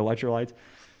 for electrolytes.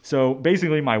 So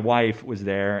basically my wife was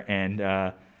there, and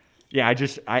I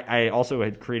also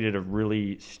had created a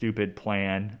really stupid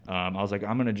plan. I was like,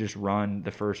 I'm going to just run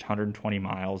the first 120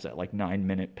 miles at like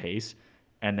 9-minute pace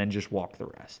and then just walk the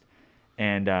rest.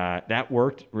 And that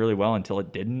worked really well until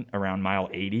it didn't around mile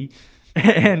 80.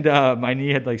 And my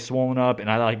knee had like swollen up, and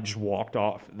I like just walked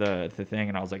off the thing,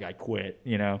 and I was like, I quit,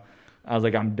 I was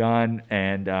like, I'm done.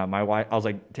 And my wife, I was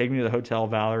like, take me to the hotel,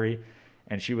 Valerie.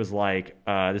 And she was like,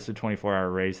 this is a 24-hour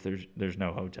race. There's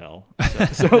no hotel.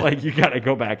 So like, you got to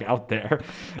go back out there.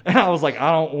 And I was like,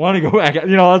 I don't want to go back.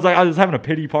 I was having a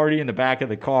pity party in the back of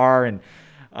the car. And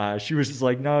she was just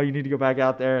like, no, you need to go back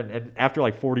out there. And after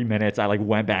like 40 minutes, I like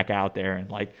went back out there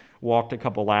and like walked a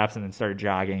couple laps and then started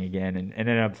jogging again and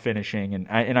ended up finishing.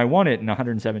 And I won it in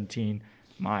 117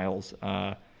 miles.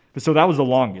 So that was the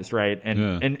longest, right?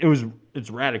 And it's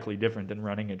radically different than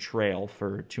running a trail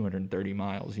for 230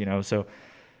 miles, So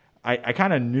I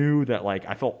kind of knew that like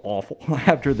I felt awful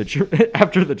after the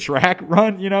track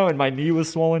run, and my knee was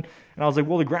swollen, and I was like,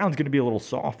 well, the ground's going to be a little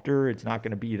softer. It's not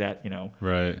going to be that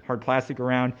right, hard plastic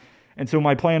around. And so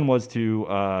my plan was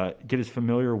to get as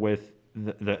familiar with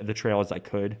the trail as I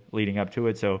could leading up to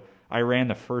it. So I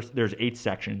ran there's 8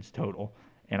 sections total,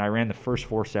 and I ran the first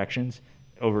 4 sections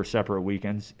over separate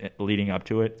weekends leading up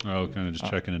to it. Oh, kind of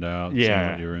just checking it out, seeing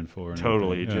what you were in for.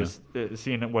 Totally, just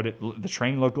seeing what the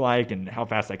train looked like and how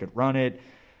fast I could run it.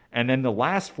 And then the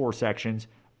last 4 sections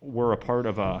were a part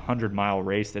of a 100-mile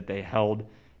race that they held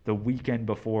the weekend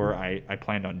before I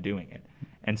planned on doing it.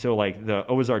 And so like the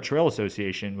Ozark Trail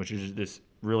Association, which is this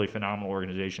really phenomenal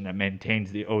organization that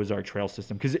maintains the Ozark Trail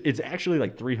system, because it's actually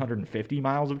like 350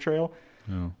 miles of trail.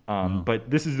 But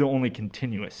this is the only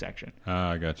continuous section.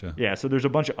 I gotcha. Yeah, so there's a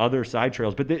bunch of other side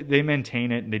trails, but they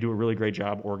maintain it, and they do a really great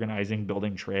job organizing,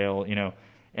 building trail,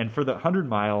 And for the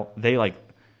 100-mile, they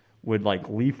would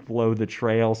leaf blow the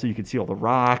trail so you could see all the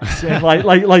rocks,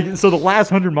 and so the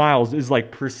last 100 miles is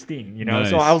like pristine, Nice.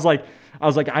 So I was like,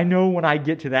 I know when I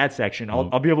get to that section,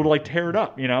 I'll be able to tear it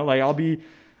up, I'll be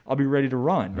ready to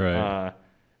run. Right.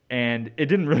 And it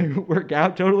didn't really work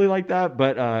out totally like that,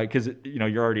 but because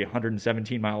you're already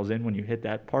 117 miles in when you hit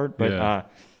that part. But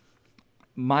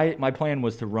my plan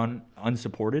was to run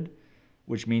unsupported,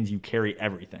 which means you carry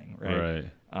everything, right?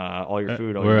 Right. All your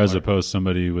food. Whereas opposed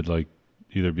somebody would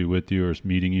either be with you or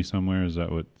meeting you somewhere. Is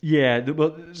that what? Yeah.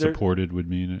 Supported would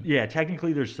mean? Yeah.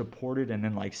 Technically, there's supported and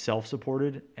then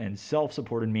self-supported, and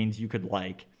self-supported means you could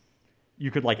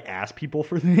ask people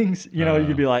for things. You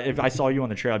could be like, if I saw you on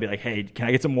the trail, I'd be like, hey, can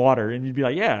I get some water? And you'd be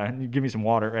like, yeah, and you'd give me some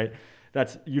water, right?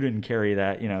 You didn't carry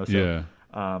that, So,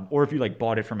 yeah. Or if you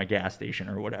bought it from a gas station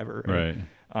or whatever. Right.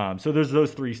 So there's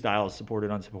those 3 styles: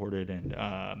 supported, unsupported,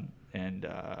 and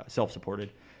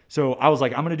self-supported. So I was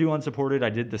like, I'm going to do unsupported. I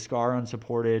did the SCAR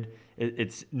unsupported.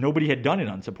 It's nobody had done it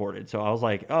unsupported. So I was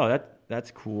like, oh,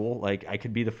 that's cool. Like I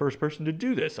could be the first person to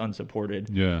do this unsupported.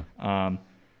 Yeah.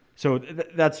 So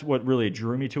that's what really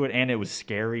drew me to it, and it was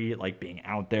scary, being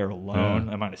out there alone.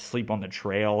 Yeah. I might sleep on the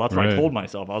trail. That's what I told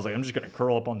myself. I was like, I'm just going to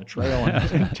curl up on the trail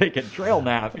and take a trail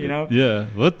nap, Yeah.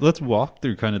 Let's walk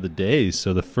through kind of the days.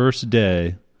 So the first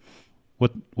day,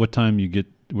 what time you get?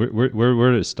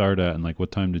 Where did it start at, and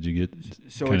what time did you get?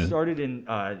 So it started in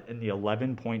the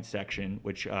 11-point section,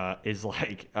 which is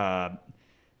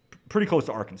pretty close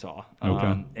to Arkansas.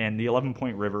 Okay. And the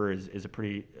 11-point river is a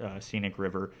pretty scenic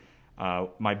river.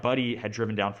 My buddy had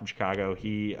driven down from Chicago.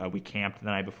 We camped the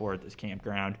night before at this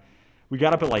campground. We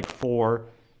got up at like 4,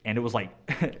 and it was like.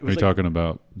 Are you talking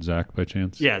about Zach by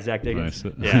chance? Yeah, Zach Diggins.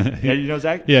 Nice. Yeah, you know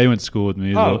Zach? Yeah, he went to school with me.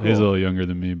 He's, cool. He's a little younger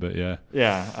than me, but yeah.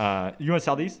 Yeah. You went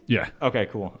Southeast? Yeah. Okay,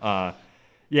 cool.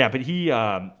 Yeah, but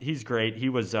he's great. He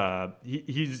was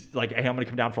he's like, hey, I'm gonna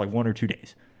come down for like 1 or 2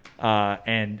 days,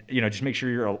 and just make sure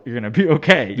you're gonna be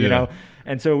okay, you know.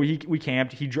 And so we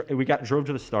camped. We drove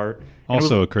to the start.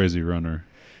 Also a crazy runner.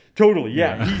 Totally,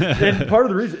 yeah. And part of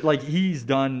the reason, like, he's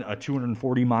done a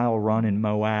 240-mile run in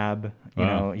Moab. You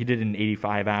know, he did it in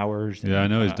 85 hours. Yeah, I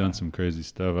know he's done some crazy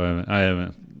stuff. I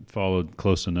haven't followed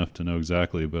close enough to know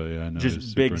exactly, but yeah, I know just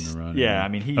he's big. super into running. Yeah, I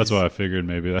mean, that's why I figured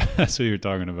maybe that's what you're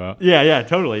talking about. Yeah,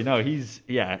 totally. No,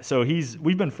 so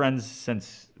we've been friends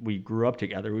since we grew up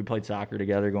together. We played soccer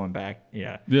together going back.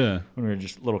 Yeah. When we were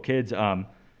just little kids.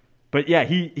 But yeah,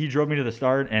 he drove me to the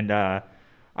start, and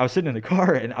I was sitting in the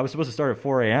car, and I was supposed to start at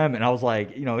 4 a.m. and I was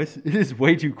like, it is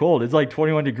way too cold. It's like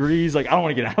 21 degrees. Like, I don't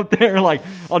want to get out there. Like,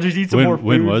 I'll just eat some more food.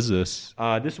 When was this?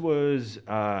 This was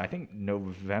I think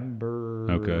November.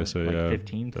 Okay, so like yeah,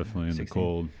 15th, definitely in 16th. the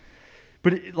cold.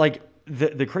 But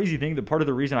the crazy thing, the part of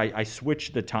the reason I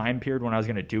switched the time period when I was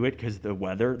going to do it, because the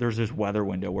weather, there's this weather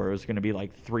window where it was going to be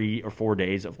like 3 or 4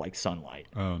 days of like sunlight.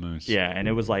 Oh, nice. Yeah, and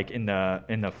it was like in the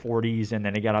 40s, and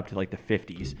then it got up to like the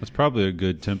 50s. That's probably a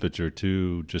good temperature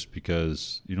too, just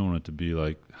because you don't want it to be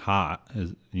like hot,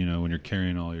 when you're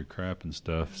carrying all your crap and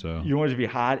stuff. So you want it to be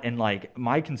hot, and like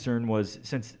my concern was,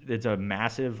 since it's a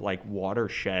massive like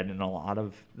watershed in a lot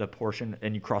of the portion,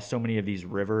 and you cross so many of these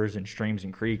rivers and streams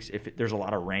and creeks, if there's a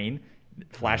lot of rain,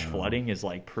 flash flooding is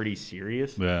like pretty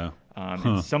serious. Yeah.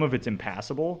 And some of it's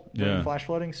impassable during flash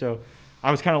flooding. So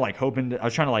I was kind of like I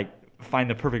was trying to like find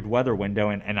the perfect weather window,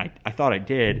 and I thought I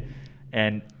did.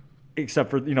 And except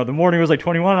for, the morning was like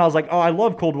 21. I was like, oh, I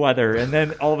love cold weather. And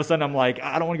then all of a sudden I'm like,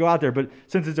 I don't want to go out there. But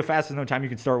since it's a fastest known time, you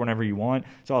can start whenever you want.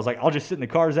 So I was like, I'll just sit in the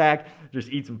car, Zach, just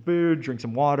eat some food, drink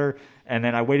some water. And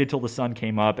then I waited till the sun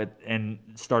came up and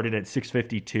started at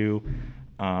 6:52.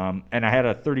 And I had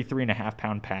a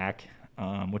 33.5-pound pack,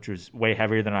 which was way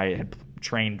heavier than I had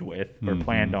trained with or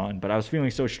planned on. But I was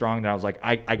feeling so strong that I was like,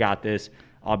 I got this.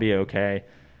 I'll be okay.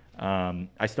 I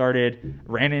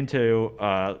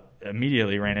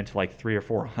immediately ran into like 3 or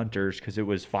 4 hunters, because it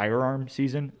was firearm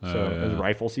season. So it was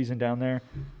rifle season down there.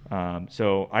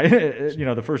 So I,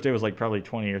 the first day was like probably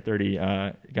 20 or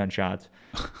 30 gunshots.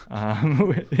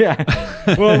 Yeah.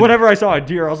 Well, whenever I saw a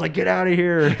deer, I was like, get out of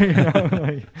here.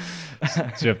 So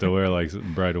you have to wear like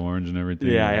bright orange and everything.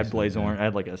 Yeah, I had blaze orange. I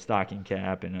had like a stocking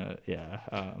cap and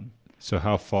So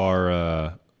how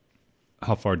far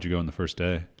did you go on the first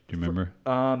day? Do you remember?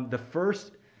 The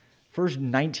first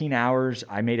 19 hours,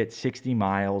 I made it 60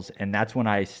 miles, and that's when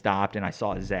I stopped and I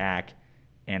saw Zach,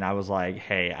 and I was like,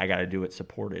 hey, I got to do it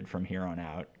supported from here on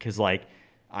out, because like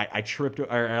I tripped,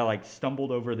 or I like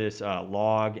stumbled over this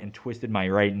log and twisted my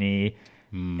right knee,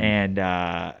 and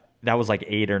that was like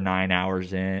 8 or 9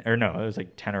 hours in, or no, it was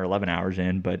like 10 or 11 hours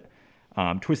in, but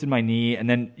twisted my knee, and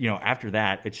then after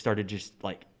that, it started just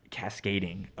like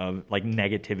cascading of like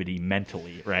negativity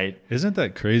mentally, right? Isn't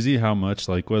that crazy how much,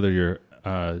 like, whether you're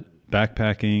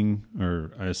backpacking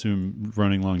or I assume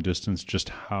running long distance, just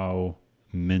how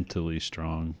mentally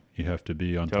strong you have to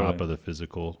be on top of the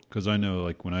physical? Because I know,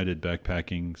 like, when I did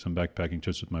some backpacking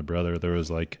trips with my brother, there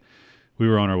was like, we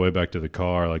were on our way back to the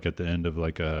car, like at the end of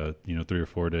like a 3 or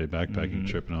 4 day backpacking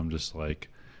trip, and I'm just like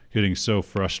getting so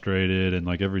frustrated, and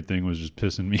like everything was just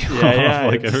pissing me off. Yeah,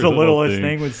 like just the littlest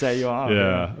thing would set you off.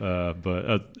 Yeah,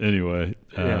 but anyway,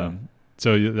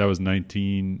 so that was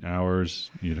 19 hours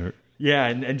you'd heard. Yeah,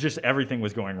 and just everything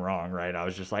was going wrong, right? I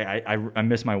was just like, I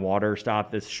missed my water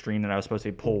stop, this stream that I was supposed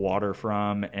to pull water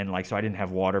from, and like, so I didn't have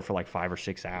water for like 5 or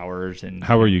 6 hours. And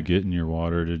how were you getting your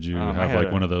water? Did you have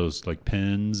like one of those like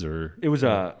pens, or it was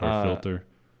a filter?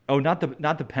 Oh, not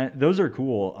the pen. Those are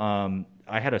cool.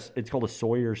 I had it's called a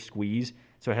Sawyer Squeeze,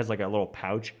 so it has like a little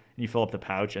pouch, and you fill up the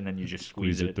pouch, and then you just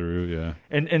squeeze it through. Yeah,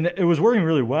 and it was working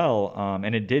really well,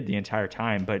 and it did the entire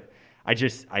time, but I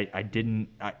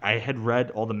had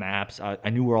read all the maps. I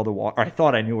knew where all the water, or I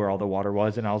thought I knew where all the water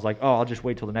was, and I was like, oh, I'll just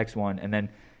wait till the next one. And then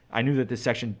I knew that this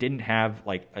section didn't have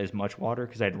like as much water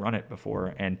because I'd run it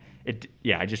before, and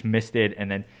I just missed it. And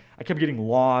then I kept getting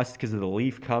lost because of the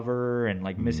leaf cover and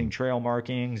like missing trail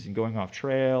markings and going off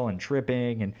trail and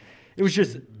tripping, and it was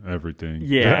just everything.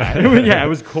 Yeah, it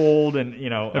was cold, and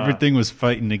everything was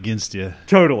fighting against you.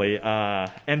 Totally.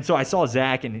 And so I saw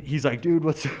Zach, and he's like, "Dude,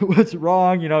 what's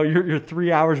wrong? You're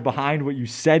 3 hours behind what you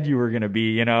said you were gonna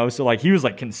be. So like he was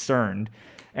like concerned,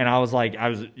 and I was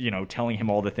telling him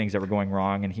all the things that were going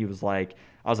wrong, and he was like,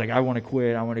 I was like, I want to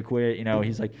quit. You know,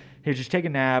 he's like, hey, just take a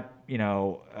nap. You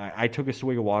know, I took a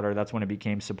swig of water. That's when it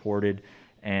became supported.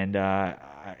 And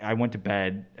I went to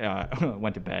bed.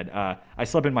 I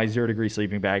slept in my 0-degree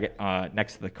sleeping bag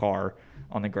next to the car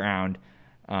on the ground.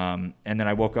 And then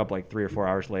I woke up like 3 or 4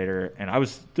 hours later, and I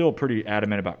was still pretty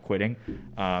adamant about quitting.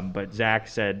 But Zach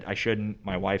said I shouldn't.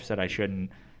 My wife said I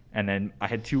shouldn't. And then I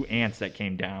had 2 aunts that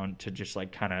came down to just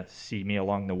like kind of see me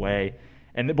along the way.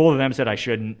 And both of them said I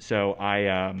shouldn't. So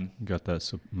I got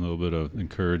that little bit of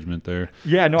encouragement there.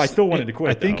 Yeah, no, I still wanted to quit.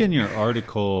 I think in your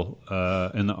article,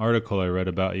 in the article I read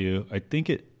about you, I think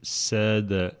it said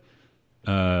that.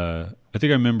 I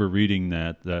think I remember reading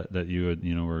that you had,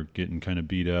 you know, were getting kind of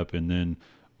beat up, and then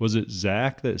was it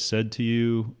Zach that said to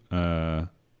you,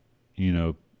 you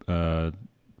know,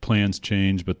 plans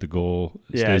change, but the goal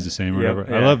stays the same or whatever.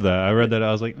 Yeah. I love that. I read that.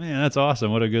 I was like, man, that's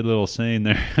awesome. What a good little saying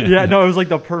there. Yeah, no, it was like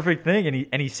the perfect thing.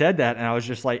 And he said that, and I was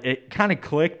just like, it kind of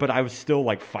clicked, but I was still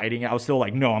like fighting it. I was still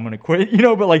like, no, I'm going to quit, you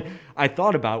know, but like I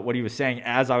thought about what he was saying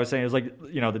as I was saying. It was like,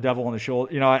 you know, the devil on the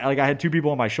shoulder, you know, I had 2 people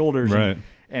on my shoulders. Right.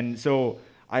 And so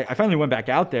I finally went back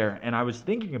out there, and I was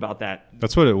thinking about that.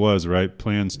 That's what it was, right?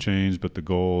 Plans change, but the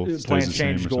goal stays Plans the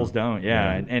same. change, goals don't.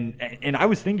 Yeah. And I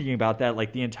was thinking about that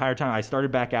like the entire time. I started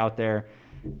back out there,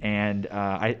 and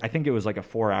I think it was like a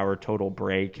 4-hour total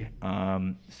break.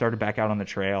 Started back out on the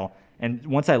trail, and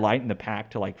once I lightened the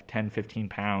pack to like 10, 15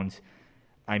 pounds,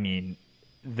 I mean,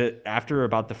 after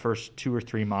about the first 2 or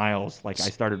 3 miles, like I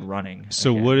started running.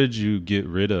 So again. what did you get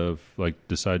rid of, like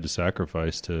decide to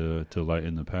sacrifice to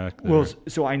lighten the pack there? Well,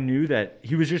 so I knew that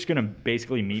he was just going to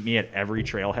basically meet me at every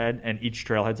trailhead, and each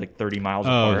trailhead's like 30 miles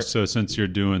apart. So since you're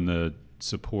doing the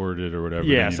supported or whatever.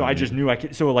 Yeah, so I just knew I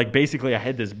could. So like basically I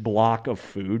had this block of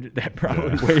food that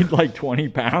probably weighed like 20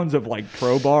 pounds of like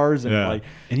pro bars and like.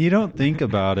 And you don't think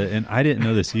about it, and I didn't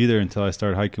know this either until I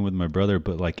started hiking with my brother,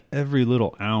 but like every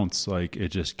little ounce, like it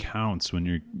just counts when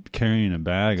you're carrying a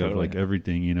bag of like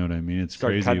everything, you know what I mean? It's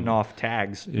Start crazy. Cutting off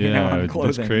tags, Yeah, you know, on it's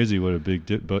clothing. crazy what a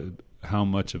big but how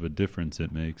much of a difference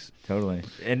it makes. Totally.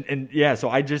 And yeah,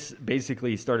 so I just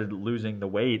basically started losing the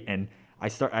weight, and I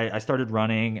started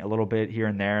running a little bit here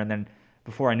and there, and then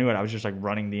before I knew it, I was just like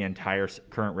running the entire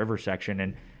Current River section,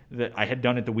 and I had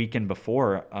done it the weekend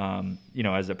before, you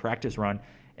know, as a practice run,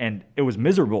 and it was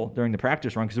miserable during the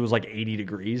practice run because it was like 80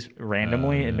 degrees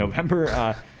randomly in November,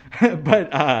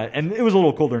 and it was a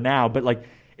little colder now, but like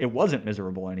it wasn't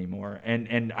miserable anymore,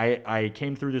 and I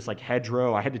came through this like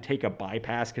hedgerow. I had to take a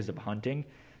bypass because of hunting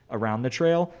around the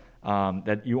trail.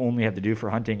 That you only have to do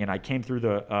for hunting, and I came through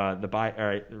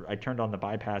I turned on the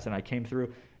bypass, and I came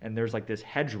through, and there's like this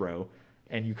hedgerow,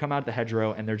 and you come out the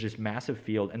hedgerow, and there's this massive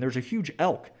field, and there's a huge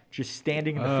elk just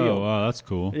standing in the field. Oh, wow, that's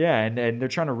cool. Yeah, and they're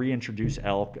trying to reintroduce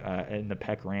elk in the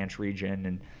Peck Ranch region,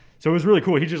 and so it was really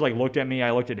cool. He just like looked at me, I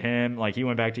looked at him, like he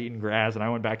went back to eating grass, and I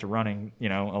went back to running, you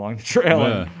know, along the trail.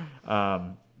 Yeah.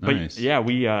 And, Nice. But yeah,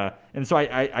 we and so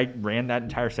I ran that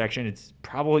entire section. It's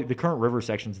probably the Current River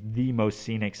section's the most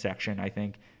scenic section I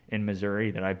think in Missouri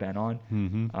that I've been on.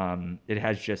 Mm-hmm. It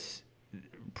has just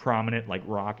prominent like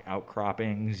rock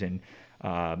outcroppings, and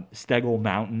Stegel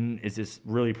Mountain is this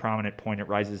really prominent point. It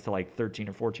rises to like 1,300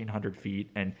 or 1,400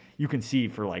 feet, and you can see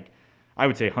for like I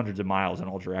would say hundreds of miles in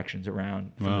all directions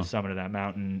around from the summit of that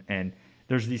mountain. And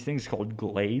there's these things called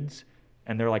glades.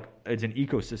 And they're like, it's an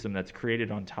ecosystem that's created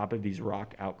on top of these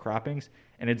rock outcroppings.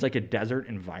 And it's like a desert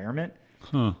environment.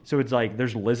 Huh. So it's like,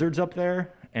 there's lizards up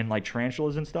there and like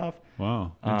tarantulas and stuff.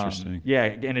 Wow. Interesting. Yeah.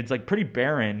 And it's like pretty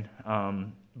barren.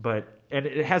 But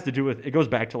it has to do with, it goes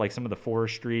back to like some of the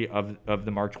forestry of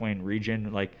the Mark Twain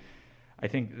region. Like, I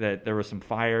think that there was some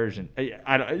fires, and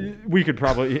we could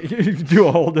probably do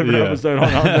a whole different episode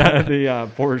on the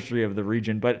forestry of the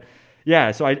region. But yeah,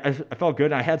 so I felt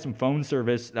good. I had some phone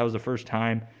service. That was the first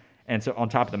time, and so on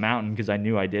top of the mountain because I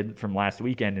knew I did from last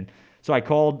weekend. And so I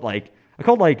called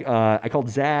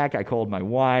Zach. I called my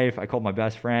wife. I called my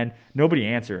best friend. Nobody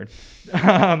answered,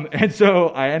 and so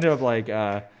I ended up like.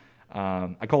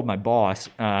 I called my boss,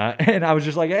 and I was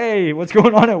just like, "Hey, what's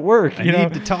going on at work?" I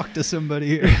need to talk to somebody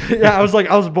here. Yeah, I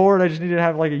was bored. I just needed to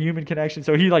have like a human connection.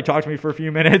 So he like talked to me for a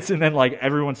few minutes, and then like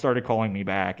everyone started calling me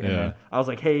back. And then I was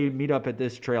like, "Hey, meet up at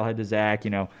this trailhead to Zach,"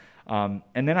 you know. And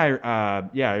then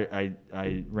I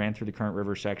ran through the Current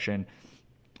River section,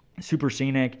 super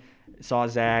scenic. Saw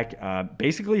Zach.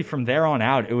 Basically, from there on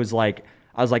out, it was like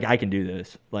I was like, I can do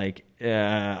this. Like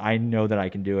I know that I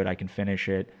can do it. I can finish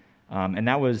it. And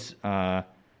that was, I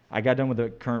got done with the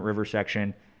Current River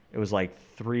section. It was like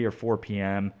 3 or 4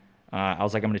 p.m. I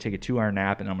was like, I'm going to take a 2-hour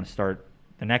nap, and I'm going to start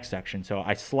the next section. So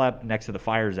I slept next to the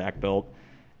fire Zach built,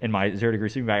 in my 0-degree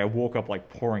sleeping bag. I woke up like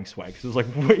pouring sweat because it was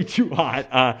like way too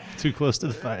hot. Too close to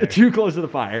the fire. Too close to the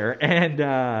fire. And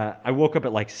I woke up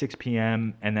at like 6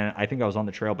 p.m. and then I think I was on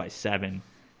the trail by 7.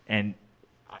 And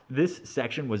this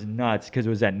section was nuts because it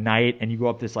was at night and you go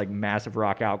up this like massive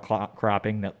rock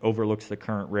outcropping that overlooks the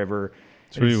Current River.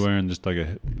 So were you wearing just like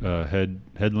a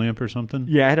headlamp or something?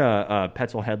 Yeah, I had a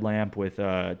Petzl headlamp with 2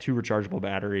 rechargeable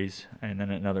batteries and then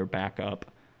another backup.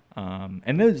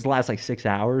 And those last like 6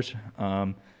 hours.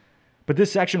 But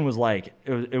this section was like,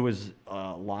 it was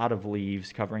a lot of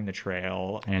leaves covering the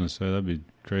trail. I want to say that'd be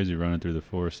crazy running through the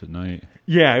forest at night.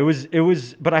 Yeah, it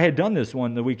was, but I had done this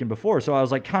one the weekend before, so I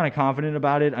was like kind of confident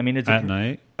about it. I mean, it's at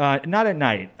night? Not at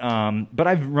night, but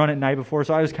I've run at night before,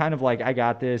 so I was kind of like, I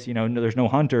got this, there's no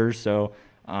hunters, so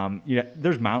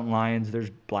there's mountain lions, there's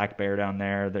black bear down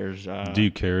there, there's do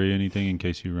you carry anything in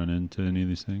case you run into any of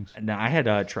these things? No, I had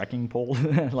a trekking pole,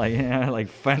 like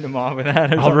fend them off with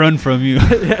that. I'll run from you.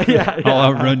 yeah.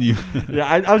 I'll outrun you. Yeah,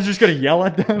 I was just gonna yell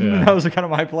at them. Yeah. That was kind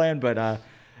of my plan, but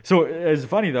so it's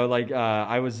funny though, like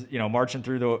I was marching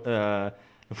through the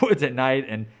woods at night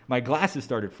and my glasses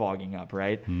started fogging up,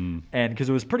 right? And because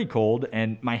it was pretty cold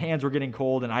and my hands were getting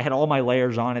cold and I had all my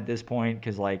layers on at this point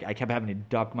because like I kept having to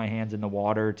duck my hands in the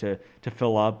water to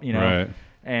fill up, Right.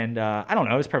 And I don't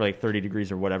know, it was probably like 30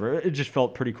 degrees or whatever. It just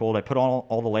felt pretty cold. I put on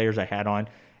all the layers I had on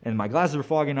and my glasses were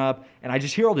fogging up and I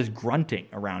just hear all this grunting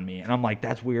around me and I'm like,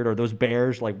 that's weird. Are those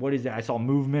bears? Like, what is that? I saw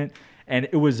movement and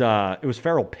it was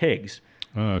feral pigs.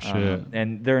 Oh, shit.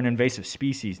 And they're an invasive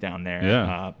species down there.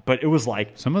 Yeah. But it was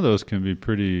like... Some of those can be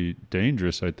pretty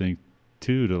dangerous, I think,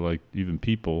 too, to, like, even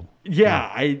people. Yeah.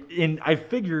 I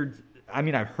figured... I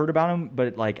mean, I've heard about them,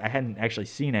 but, like, I hadn't actually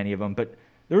seen any of them. But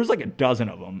there was, like, a dozen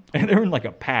of them. And they were in, like,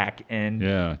 a pack. And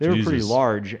they were pretty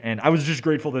large. And I was just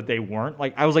grateful that they weren't.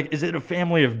 Like, I was like, is it a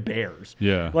family of bears?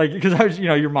 Yeah. Like, because I was,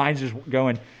 your mind's just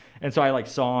going... And so I, like,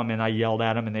 saw them, and I yelled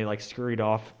at them, and they, like, scurried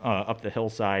off up the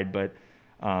hillside. But...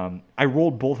 I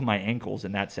rolled both of my ankles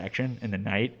in that section in the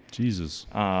night. Jesus.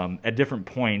 At different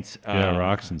points. Yeah,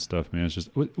 rocks and stuff, man. It's just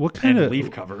what kind of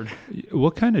leaf covered.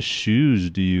 What kind of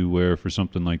shoes do you wear for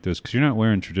something like this? Because you're not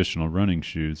wearing traditional running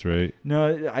shoes, right?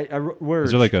 No, I wear. Is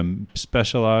there like a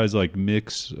specialized like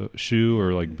mix shoe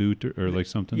or like boot or like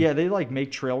something? Yeah, they like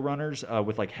make trail runners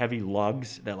with like heavy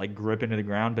lugs that like grip into the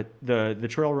ground. But the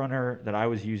trail runner that I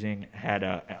was using had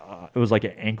it was like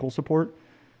an ankle support.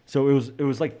 So it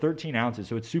was like 13 ounces.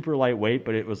 So it's super lightweight,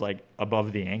 but it was like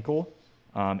above the ankle.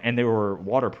 And they were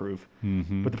waterproof.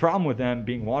 Mm-hmm. But the problem with them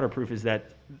being waterproof is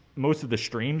that most of the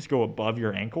streams go above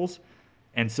your ankles.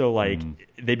 And so like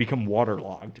they become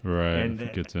waterlogged. Right, and if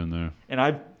it gets in there. And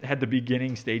I've had the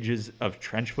beginning stages of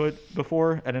trench foot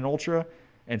before at an ultra.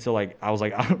 And so like I was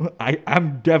like,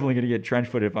 I'm definitely going to get trench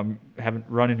foot if I'm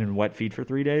running in wet feet for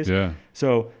 3 days. Yeah.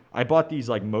 So I bought these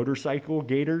like motorcycle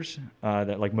gaiters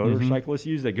that like motorcyclists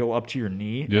use that go up to your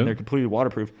knee and they're completely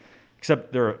waterproof,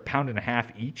 except they're 1.5 pounds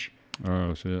each.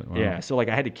 Oh shit! Wow. Yeah, so like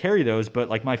I had to carry those, but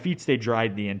like my feet stayed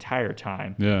dried the entire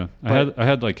time. Yeah, I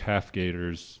had like half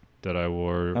gaiters that I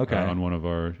wore on one of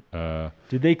our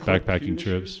Did they backpacking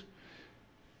trips.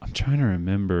 I'm trying to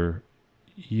remember.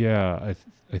 Yeah,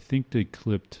 I think they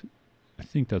clipped. I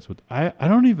think that's what I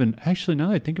don't even actually, now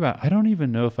that I think about it, I don't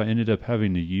even know if I ended up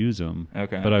having to use them.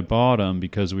 Okay. But I bought them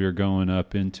because we were going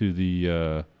up into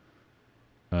the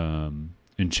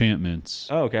enchantments.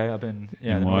 Oh, okay. Up in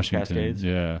the Washington. Cascades.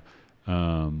 Yeah.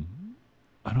 I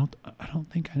don't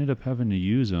think I ended up having to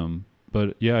use them,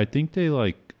 but yeah, I think they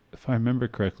like, if I remember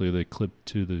correctly, they clipped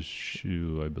to the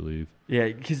shoe, I believe. Yeah,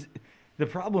 because the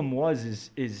problem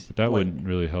is but that wouldn't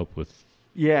really help with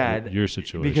your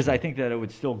situation, because I think that it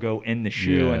would still go in the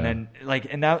shoe, and then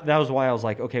and that was why I was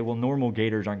like, okay, well, normal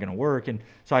gaiters aren't going to work, and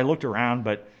so I looked around,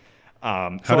 but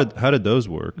how did those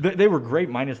work? They were great,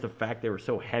 minus the fact they were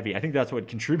so heavy. I think that's what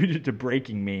contributed to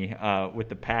breaking me with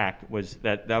the pack, was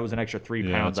that was an extra 3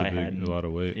 pounds I had. A lot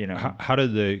of weight. How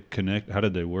did they connect? How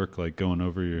did they work? Like going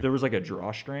over your? There was like a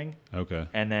drawstring. Okay.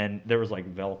 And then there was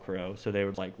like Velcro, so they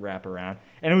would like wrap around,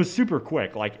 and it was super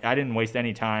quick. Like I didn't waste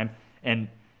any time, and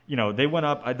they went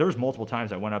up. There was multiple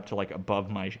times I went up to like above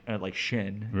my like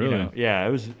shin. Really? Yeah, it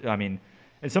was. I mean,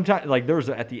 and sometimes like there was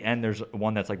at the end. There's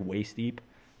one that's like waist deep.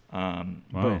 Wow.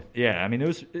 But yeah, I mean,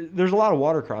 there's a lot of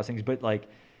water crossings, but like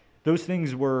those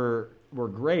things were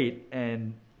great,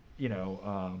 and I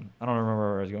don't remember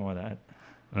where I was going with that.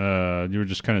 You were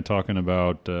just kind of talking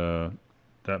about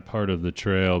that part of the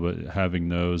trail, but having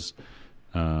those,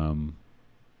 I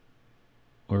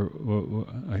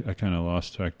kind of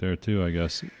lost track there too, I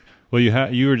guess. Well,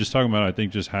 you were just talking about, I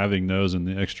think, just having those and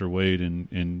the extra weight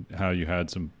and how you had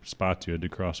some spots you had to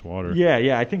cross water.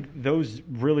 Yeah. I think those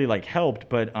really like helped,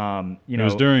 but you know, it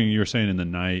was during, you were saying, in the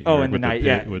night. Oh, in the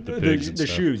night, with the pigs and the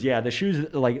stuff. shoes, the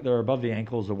shoes, like they're above the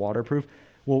ankles, are waterproof.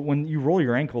 Well, when you roll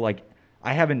your ankle, like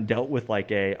I haven't dealt with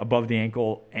like a above the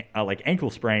ankle like ankle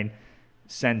sprain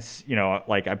since, you know,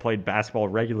 like I played basketball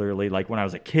regularly, like when I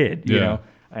was a kid, you know,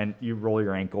 and you roll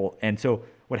your ankle. And so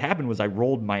what happened was I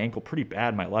rolled my ankle pretty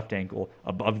bad, my left ankle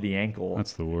above the ankle.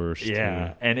 That's the worst. Yeah.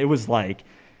 Too. And it was like,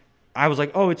 I was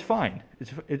like, oh, it's fine.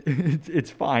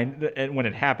 It's fine. And when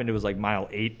it happened, it was like mile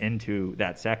 8 into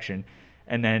that section.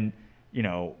 And then, you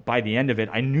know, by the end of it,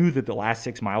 I knew that the last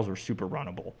 6 miles were super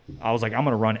runnable. I was like, I'm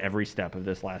going to run every step of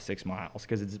this last 6 miles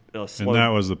because it's a slow. And that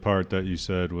was the part that you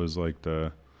said was like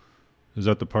is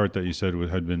that the part that you said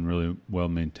had been really well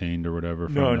maintained or whatever?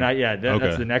 No, not yet.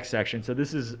 That's the next section. So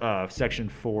this is section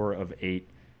 4 of 8.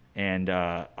 And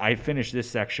I finished this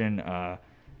section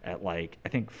at like, I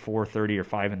think 4:30 or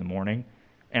 5 in the morning.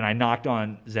 And I knocked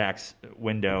on Zach's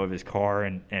window of his car,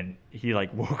 and he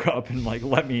like woke up and like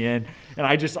let me in. And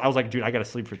I was like, dude, I got to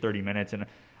sleep for 30 minutes. And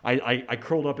I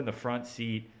curled up in the front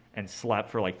seat and slept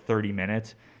for like 30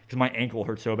 minutes because my ankle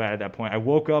hurt so bad at that point. I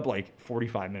woke up like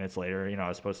 45 minutes later. You know, I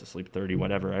was supposed to sleep 30,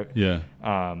 whatever.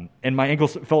 And my ankle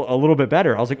felt a little bit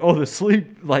better. I was like, oh, the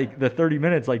sleep, like the 30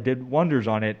 minutes like did wonders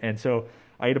on it. And so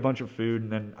I ate a bunch of food,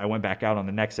 and then I went back out on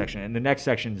the next section. And the next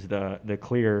section is the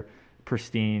clear,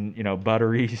 pristine, you know,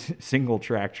 buttery single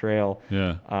track trail.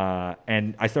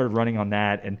 And I started running on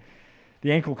that, and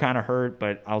the ankle kind of hurt,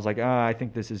 but I was like, I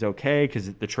think this is okay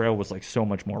because the trail was like so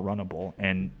much more runnable.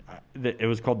 And it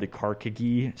was called the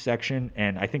Karkagi section,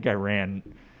 and I think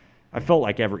I felt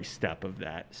like every step of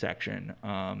that section.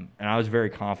 And I was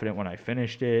very confident when I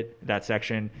finished it. That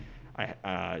section,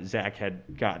 Zach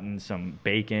had gotten some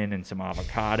bacon and some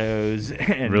avocados.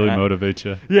 And, really motivates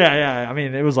you. Yeah. I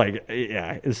mean, it was like,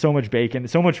 it was so much bacon,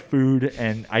 so much food,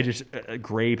 and I just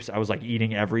grapes. I was like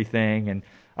eating everything, and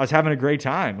I was having a great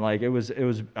time. Like it was.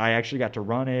 I actually got to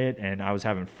run it, and I was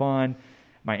having fun.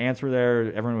 My aunts were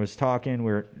there. Everyone was talking.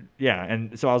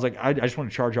 And so I was like, I just want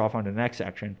to charge off on the next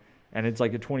section. And it's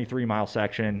like a 23-mile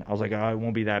section. I was like, it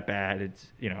won't be that bad. It's,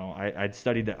 you know, I'd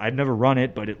studied that. I'd never run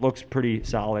it, but it looks pretty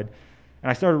solid. And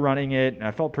I started running it, and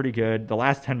I felt pretty good. The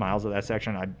last 10 miles of that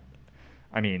section,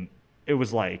 I mean, it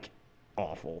was like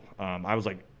awful. I was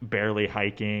like barely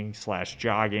hiking /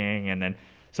 jogging. And then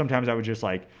sometimes I would just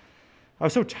like, I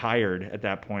was so tired at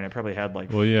that point. I probably had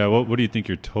like. Well, yeah. What do you think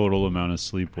your total amount of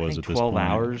sleep was at this point? 12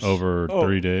 hours. Over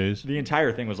 3 days? The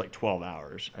entire thing was like 12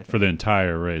 hours. I think. For the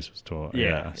entire race was 12.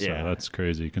 Yeah. So that's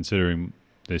crazy considering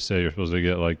they say you're supposed to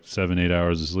get like 7-8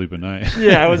 hours of sleep a night.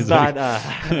 Yeah, it was not.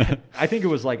 I think it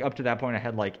was like up to that point I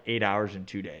had like 8 hours in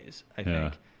 2 days, I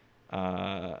think.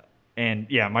 And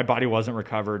yeah, my body wasn't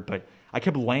recovered, but I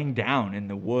kept laying down in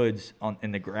the woods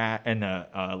in the grass and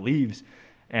the leaves.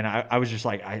 And I was just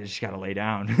like, I just got to lay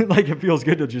down. Like, it feels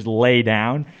good to just lay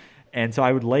down. And so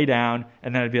I would lay down,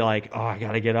 and then I'd be like, I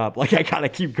got to get up. Like, I got to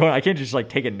keep going. I can't just, like,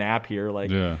 take a nap here. Like,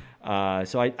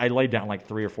 so I laid down, like,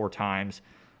 3 or 4 times.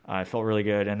 I felt really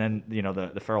good. And then, you know,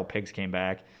 the feral pigs came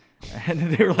back,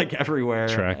 and they were, like, everywhere.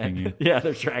 Tracking you. Yeah,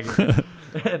 they're tracking me.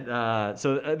 And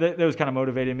so that was kind of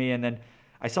motivated me. And then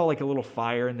I saw, like, a little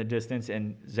fire in the distance,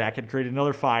 and Zach had created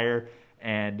another fire.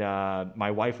 And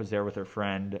my wife was there with her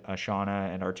friend,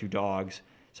 Shauna, and our 2 dogs.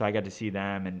 So I got to see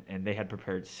them, and they had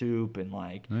prepared soup. And,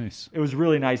 like, nice. It was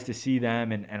really nice to see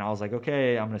them. And I was like,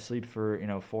 okay, I'm going to sleep for,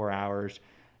 4 hours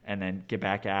and then get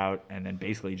back out and then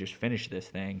basically just finish this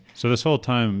thing. So this whole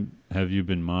time, have you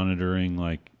been monitoring,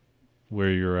 like,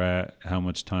 where you're at, how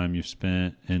much time you've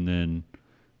spent, and then,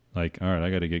 like, all right,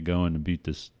 I got to get going to beat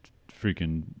this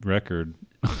freaking record?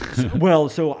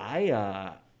 So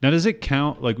I... Now, does it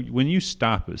count? Like, when you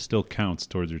stop, it still counts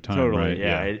towards your time, totally, right?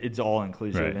 Yeah. It's all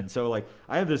inclusive. Right. And so, like,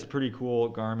 I have this pretty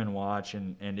cool Garmin watch,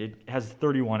 and it has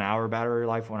 31-hour battery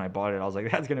life. When I bought it, I was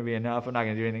like, that's going to be enough. I'm not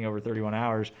going to do anything over 31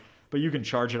 hours. But you can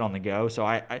charge it on the go.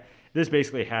 So this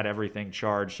basically had everything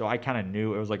charged. So I kind of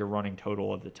knew it was like a running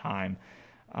total of the time.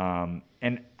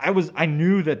 And I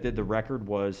knew that the record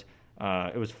was,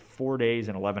 it was 4 days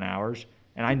and 11 hours.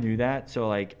 And I knew that, so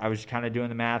like I was kind of doing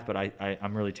the math, but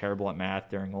I'm really terrible at math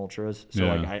during ultras, so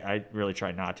like I really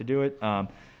tried not to do it.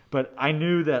 But I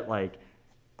knew that like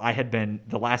I had been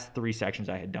the last 3 sections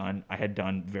I had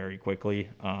done very quickly,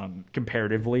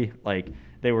 comparatively. Like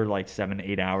they were like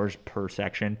 7-8 hours per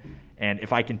section, and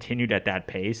if I continued at that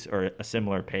pace or a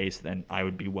similar pace, then I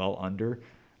would be well under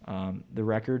the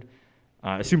record.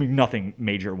 Assuming nothing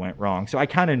major went wrong. So I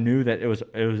kind of knew that it was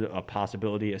a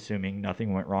possibility, assuming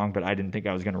nothing went wrong, but I didn't think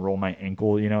I was going to roll my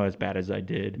ankle, as bad as I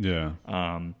did. Yeah.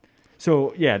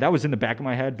 So yeah, that was in the back of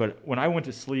my head. But when I went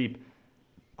to sleep,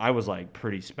 I was like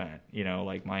pretty spent.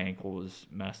 Like my ankle was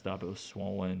messed up. It was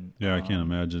swollen. Yeah, I can't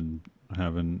imagine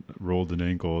having rolled an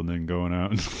ankle and then going out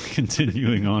and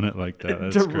continuing on it like that.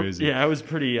 That's crazy. Yeah, I was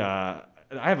pretty. I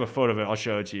have a photo of it. I'll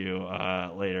show it to you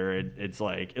later. It's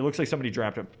like it looks like somebody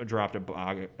dropped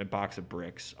a box of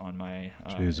bricks on my.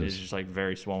 Jesus. It's just like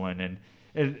very swollen, and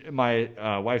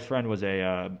my wife's friend was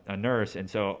a nurse, and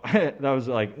so that was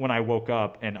like when I woke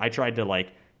up, and I tried to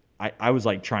like. I was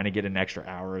like trying to get an extra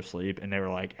hour of sleep, and they were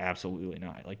like, absolutely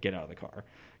not. Like, get out of the car.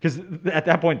 Because at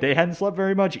that point, they hadn't slept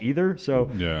very much either.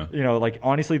 So, yeah. Like,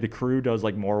 honestly, the crew does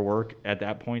like more work at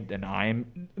that point than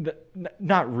I'm.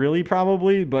 Not really,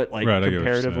 probably, but like right,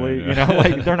 comparatively, yeah.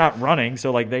 Like they're not running.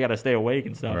 So, like, they got to stay awake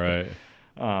and stuff. Right.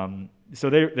 But,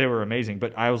 so they were amazing.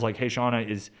 But I was like, hey,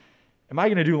 Shauna, am I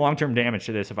going to do long-term damage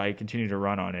to this if I continue to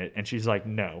run on it? And she's like,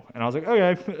 no. And I was like,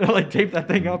 okay, like tape that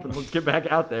thing up and let's get back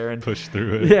out there and push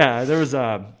through it. Yeah, there was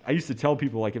I used to tell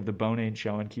people like if the bone ain't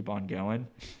showing, keep on going,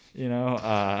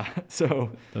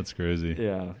 so that's crazy.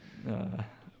 Yeah,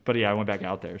 but yeah, I went back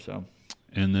out there. So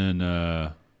and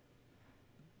then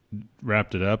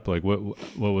wrapped it up. Like what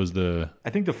was the?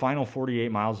 I think the final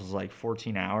 48 miles was like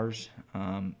 14 hours,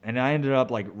 and I ended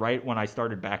up like right when I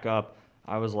started back up.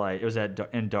 I was like, it was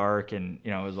in dark, and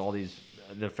it was all the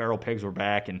feral pigs were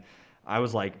back, and I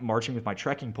was like marching with my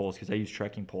trekking poles because I use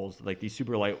trekking poles, like these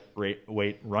super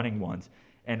lightweight running ones,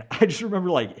 and I just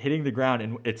remember like hitting the ground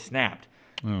and it snapped.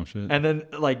 Oh shit! And then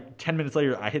like 10 minutes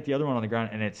later, I hit the other one on the ground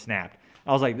and it snapped.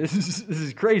 I was like, this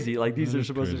is crazy. Like these are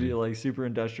supposed to be like super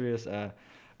industrious,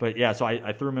 but yeah. So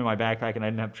I threw them in my backpack, and I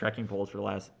didn't have trekking poles for the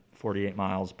last 48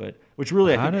 miles, but which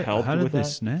really I think helped. How did with they that.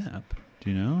 snap? Do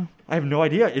you know? I have no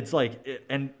idea. It's like,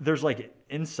 and there's like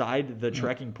inside the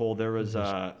trekking pole, there was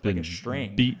like a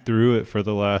string. Beat through it for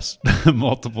the last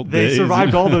multiple days. They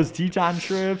survived all those Teton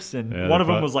trips, and yeah, one of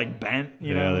them was like bent,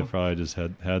 Yeah, they probably just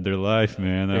had their life,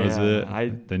 man. That was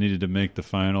it. They needed to make the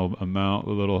final amount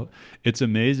a little. It's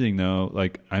amazing, though.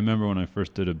 Like, I remember when I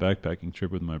first did a backpacking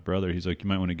trip with my brother, he's like, you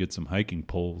might want to get some hiking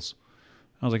poles.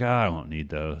 I was like, I don't need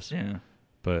those. Yeah.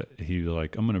 But he was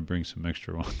like, I'm going to bring some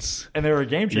extra ones. And they were a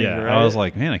game changer, yeah, right? I was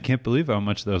like, man, I can't believe how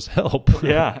much those help.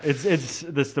 Yeah, it's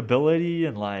the stability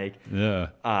and like, yeah.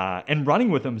 And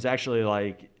running with them is actually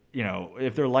like,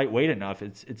 if they're lightweight enough,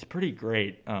 it's pretty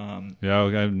great. Yeah,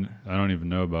 I don't even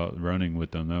know about running with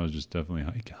them. That was just definitely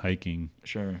hiking.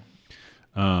 Sure.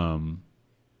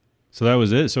 So that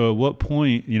was it. So at what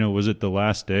point, was it the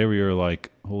last day where you were like,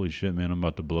 holy shit, man, I'm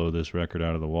about to blow this record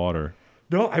out of the water?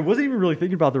 No, I wasn't even really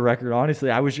thinking about the record,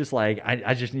 honestly. I was just like,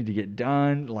 I just need to get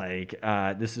done. Like,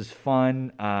 this is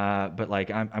fun, but like,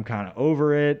 I'm kind of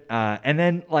over it. And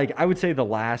then, like, I would say the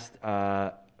last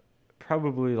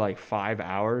probably like 5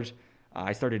 hours,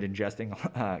 I started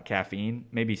ingesting caffeine,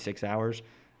 maybe 6 hours.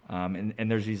 And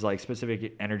there's these like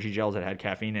specific energy gels that had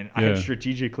caffeine, and I had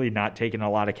strategically not taken a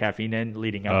lot of caffeine in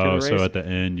leading up to the race. So at the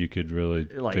end you could really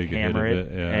like take hammer a hit of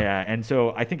it. it. Yeah. And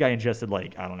so I think I ingested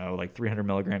like, I don't know, like 300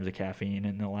 milligrams of caffeine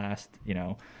in the last,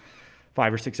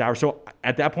 5 or 6 hours. So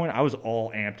at that point I was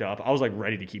all amped up. I was like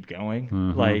ready to keep going.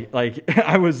 Mm-hmm. Like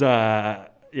I was, I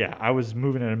was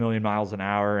moving at 1,000,000 miles an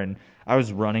hour, and I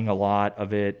was running a lot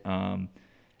of it.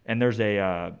 And there's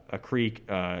a creek,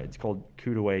 it's called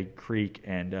Kudaway Creek,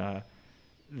 and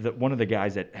one of the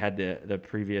guys that had the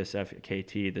previous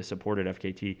FKT, the supported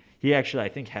FKT, he actually I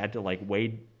think had to like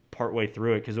wade partway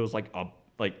through it because it was like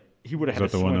he would have had to swim across.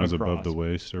 Is that the one that was above the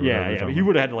waist? Or yeah. He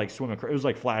would have had to like swim across. It was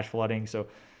like flash flooding, so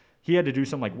he had to do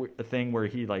some like a thing where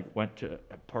he like went to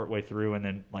partway through and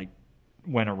then like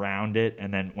went around it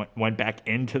and then went back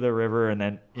into the river and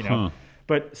then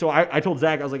But so I told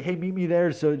Zach, I was like, hey, meet me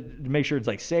there so to make sure it's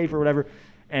like safe or whatever.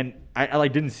 And I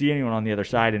like didn't see anyone on the other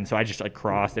side, and so I just like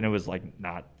crossed, and it was like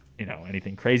not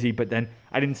anything crazy. But then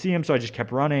I didn't see him, so I just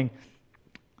kept running,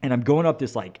 and I'm going up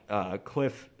this like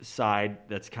cliff side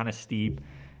that's kind of steep,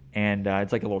 and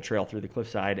it's like a little trail through the cliff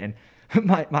side, and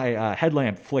my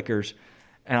headlamp flickers,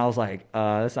 and I was like,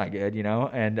 that's not good,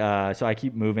 And so I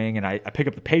keep moving, and I pick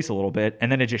up the pace a little bit, and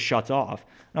then it just shuts off,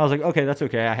 and I was like, okay, that's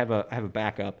okay. I have a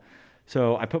backup.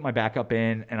 So I put my backup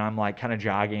in, and I'm like kind of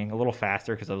jogging a little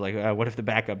faster because I was like, what if the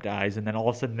backup dies? And then all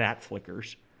of a sudden that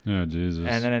flickers. Oh, Jesus.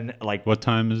 And then like... What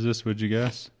time is this, would you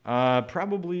guess?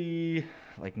 Probably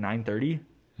like 9:30.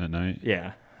 At night?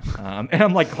 Yeah. And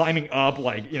I'm like climbing up,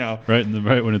 like,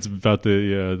 right when it's about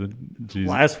the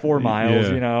last 4 miles,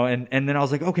 and then I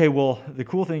was like, okay, well, the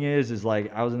cool thing is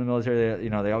like I was in the military,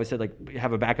 they always said like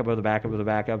have a backup of the backup of the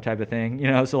backup type of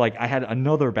thing, so like I had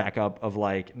another backup of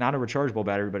like not a rechargeable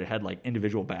battery, but it had like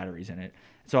individual batteries in it.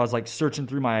 So I was like searching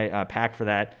through my pack for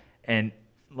that, and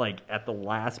like at the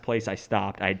last place I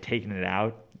stopped, I had taken it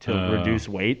out to reduce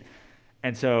weight.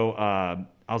 And so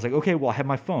I was like, okay, well, I have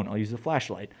my phone. I'll use the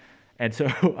flashlight. And so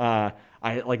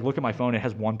I like look at my phone. It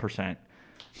has 1%.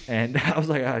 And I was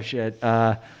like, oh, shit.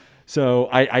 So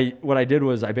what I did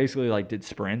was I basically like did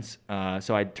sprints.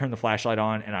 So I turned the flashlight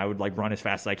on and I would like run as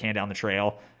fast as I can down the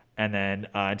trail. And then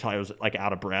until I was like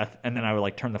out of breath. And then I would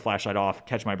like turn the flashlight off,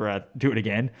 catch my breath, do it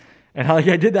again. And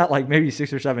I did that like maybe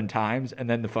 6 or 7 times. And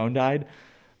then the phone died.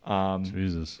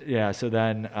 Jesus. Yeah. So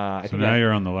then I think now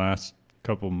you're on the last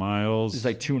couple miles. It's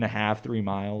like 2.5, 3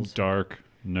 miles. Dark,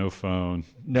 no phone.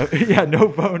 No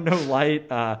phone, no light.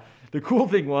 The cool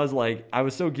thing was like I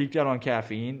was so geeked out on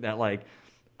caffeine that like,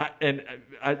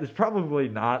 it's probably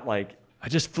not like. I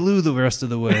just flew the rest of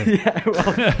the way. Yeah,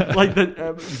 well, like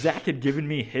Zach had given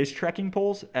me his trekking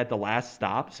poles at the last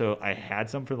stop, so I had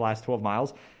some for the last 12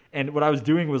 miles. And what I was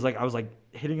doing was like I was like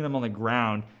hitting them on the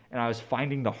ground, and I was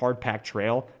finding the hard packed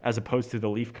trail as opposed to the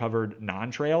leaf covered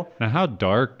non trail. Now, how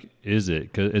dark is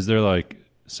it? 'Cause is there like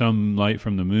some light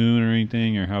from the moon or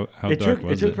anything, or how dark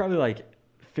was it? It took probably like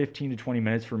 15 to 20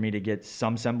 minutes for me to get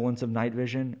some semblance of night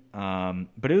vision.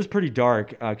 But it was pretty dark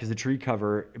because the tree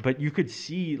cover, but you could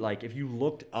see like if you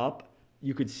looked up,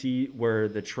 you could see where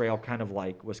the trail kind of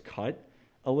like was cut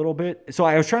a little bit. So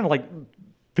I was trying to like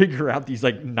figure out these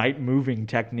like night moving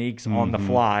techniques on the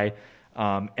fly.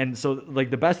 And so like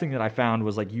the best thing that I found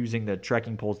was like using the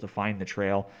trekking poles to find the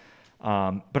trail.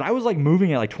 But I was like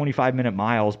moving at like 25-minute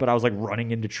miles, but I was like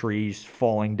running into trees,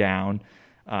 falling down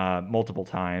multiple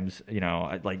times. You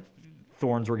know, like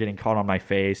thorns were getting caught on my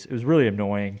face. It was really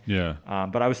annoying. Yeah.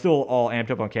 But I was still all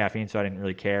amped up on caffeine, so I didn't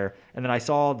really care. And then I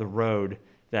saw the road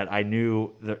that I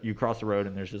knew that you cross the road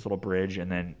and there's this little bridge,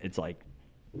 and then it's like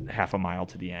half a mile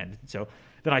to the end. So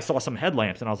then I saw some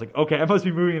headlamps, and I was like, okay, I must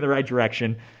be moving in the right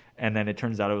direction. And then it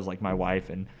turns out it was like my wife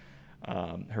and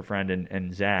her friend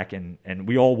and Zach, and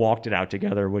we all walked it out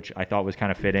together, which I thought was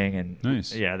kind of fitting. And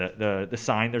nice. Yeah, the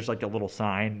sign, there's like a little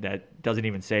sign that doesn't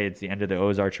even say it's the end of the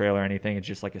Ozark Trail or anything. It's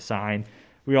just like a sign.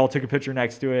 We all took a picture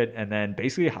next to it, and then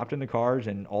basically hopped in the cars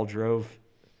and all drove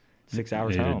 6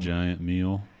 hours home. Ate a giant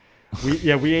meal.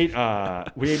 We ate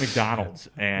McDonald's,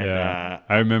 and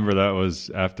I remember that was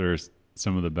after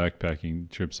some of the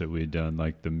backpacking trips that we had done,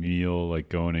 like the meal, like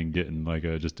going and getting like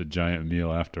just a giant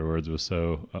meal afterwards was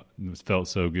felt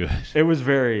so good. It was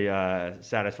very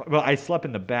satisfying. Well, I slept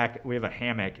in the back. We have a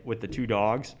hammock with the 2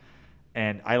 dogs,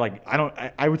 and I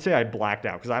would say I blacked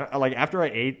out because I like after I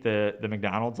ate the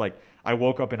McDonald's, like I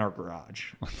woke up in our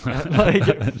garage,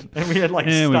 and we had like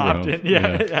stopped in,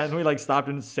 and we like stopped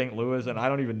in St. Louis, and I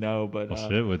don't even know, but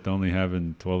shit, with only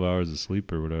having 12 hours of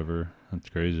sleep or whatever, that's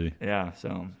crazy. Yeah,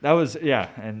 so that was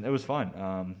and it was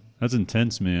fun. That's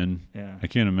intense, man. Yeah, I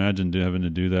can't imagine having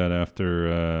to do that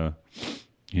after,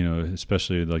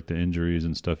 especially like the injuries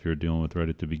and stuff you're dealing with right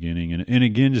at the beginning, and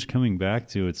again, just coming back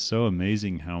to it's so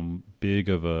amazing how big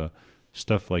of a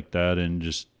stuff like that and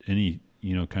just any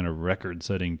kind of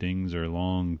record-setting things or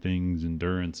long things,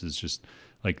 endurance is just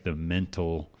like the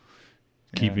mental,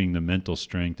 keeping the mental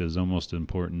strength is almost as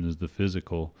important as the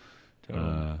physical.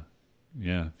 Totally.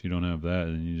 If you don't have that,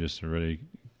 then you just already...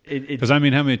 Because, I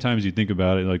mean, how many times you think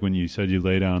about it, like when you said you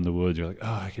lay down in the woods, you're like,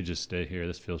 oh, I could just stay here.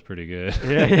 This feels pretty good.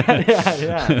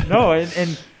 Yeah. No,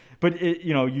 but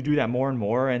you do that more and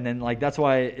more, and then like that's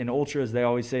why in ultras they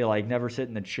always say like never sit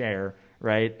in the chair,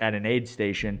 right, at an aid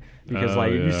station, because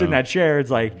if you sit in that chair, it's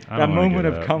like that moment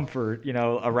of comfort,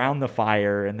 around the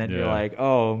fire, and then you're like,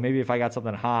 oh, maybe if I got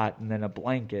something hot and then a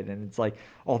blanket, and it's like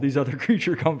all these other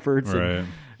creature comforts, right. And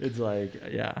it's like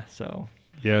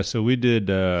so we did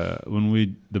the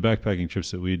backpacking trips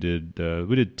that we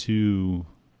did 2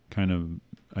 kind of,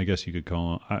 I guess you could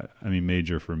call them, I mean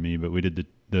major for me, but we did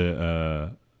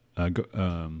the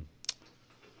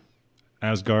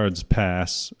Asgard's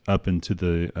Pass up into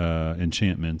the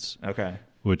Enchantments. Okay.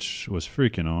 Which was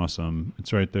freaking awesome.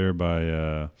 It's right there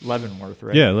by Leavenworth,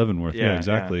 right? Yeah, Leavenworth. Yeah,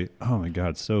 exactly. Yeah. Oh my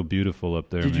God, so beautiful up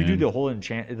there. Did you do the whole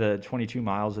the 22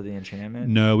 miles of the Enchantment?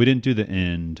 No, we didn't do the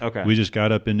end. Okay. We just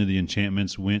got up into the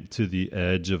Enchantments, went to the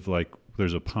edge of like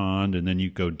there's a pond, and then you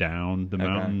go down the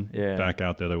mountain, back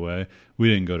out the other way. We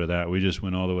didn't go to that. We just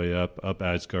went all the way up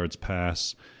Asgard's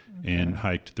Pass. And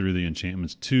hiked through the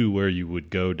Enchantments to where you would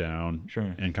go down,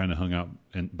 and kind of hung out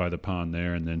by the pond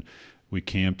there, and then we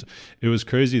camped. It was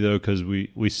crazy though because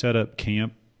we set up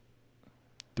camp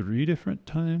 2 or 3 different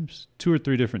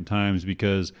times,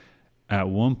 because at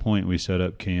one point we set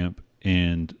up camp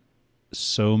and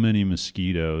so many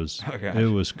mosquitoes. Oh, gosh. It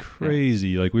was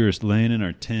crazy. Like we were laying in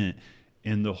our tent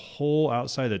and the whole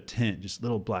outside of the tent, just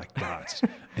little black dots.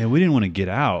 And we didn't want to get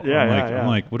out. Yeah, I'm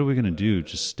like, what are we going to do?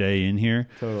 Just stay in here?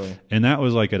 Totally. And that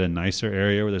was like at a nicer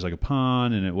area where there's like a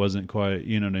pond, and it wasn't quite,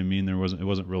 you know what I mean? It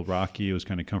wasn't real rocky. It was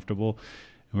kind of comfortable.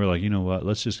 And we're like, you know what?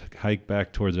 Let's just hike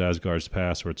back towards Asgard's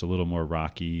Pass where it's a little more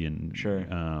rocky and Sure.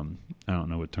 I don't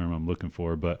know what term I'm looking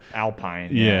for, but Alpine.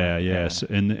 yeah. So,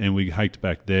 and we hiked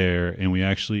back there, and we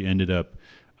actually ended up.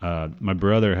 My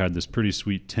brother had this pretty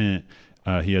sweet tent.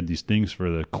 He had these things for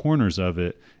the corners of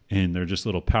it, and they're just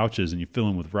little pouches, and you fill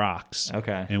them with rocks.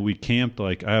 Okay. And we camped,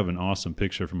 like, I have an awesome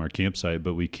picture from our campsite,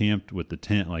 but we camped with the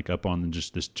tent like up on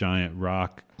just this giant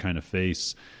rock kind of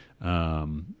face.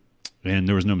 And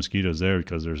there was no mosquitoes there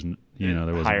because there wasn't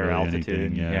higher really altitude.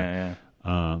 anything. Yeah.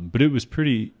 But it was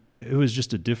it was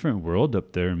just a different world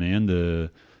up there, man.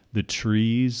 The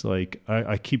trees, like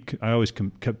I always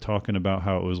kept talking about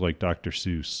how it was like Dr.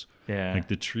 Seuss. Yeah. Like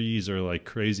the trees are like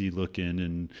crazy looking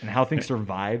and how things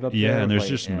survive up there. Yeah, and there's like,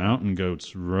 just mountain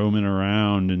goats roaming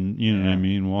around and you know what I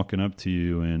mean, walking up to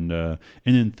you and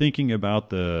then thinking about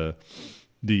the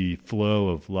flow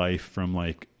of life from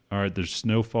like, all right, there's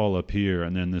snowfall up here,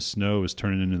 and then the snow is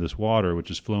turning into this water,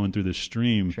 which is flowing through the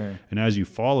stream. Sure. And as you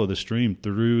follow the stream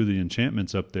through the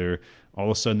enchantments up there, all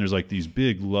of a sudden there's like these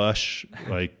big, lush,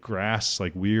 like grass,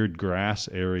 like weird grass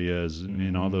areas,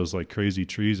 and all those like crazy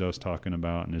trees I was talking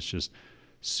about. And it's just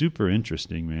super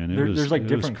interesting, man. There's like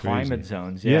different climate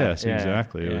zones. Yeah. Yes,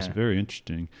 exactly. It was very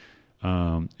interesting.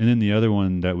 And then the other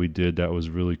one that we did that was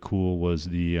really cool was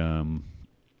the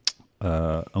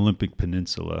Olympic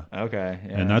Peninsula. Okay.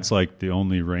 Yeah. And that's like the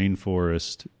only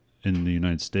rainforest in the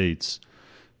United States.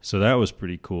 So that was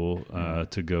pretty cool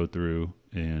to go through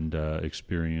and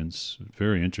experience.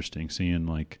 Very interesting seeing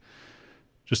like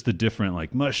just the different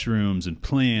like mushrooms and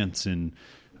plants, and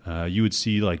you would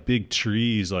see like big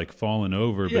trees like falling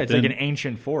over. Yeah, but it's then, like an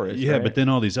ancient forest. Yeah, right? but then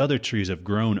all these other trees have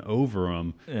grown over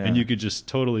them, and you could just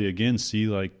totally again see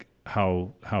like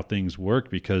how things work,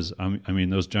 because I mean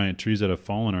those giant trees that have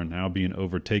fallen are now being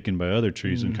overtaken by other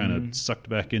trees and kind of sucked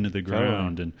back into the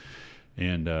ground. And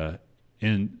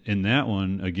in that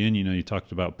one again, you know, you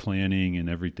talked about planning and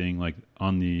everything. Like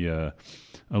on the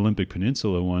Olympic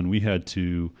Peninsula one, we had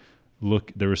to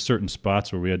look. There were certain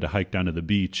spots where we had to hike down to the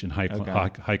beach and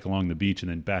hike along the beach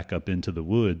and then back up into the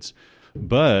woods.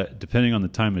 But depending on the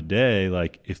time of day,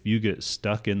 like if you get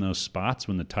stuck in those spots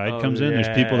when the tide comes in, there's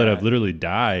people that have literally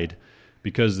died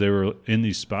because they were in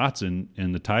these spots and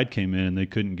the tide came in and they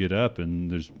couldn't get up,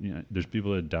 and there's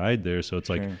people that died there. So it's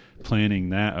like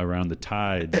planning that around the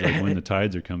tides, like when the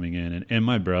tides are coming in. And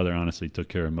my brother honestly took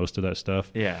care of most of that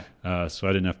stuff. Yeah. So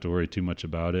I didn't have to worry too much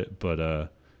about it.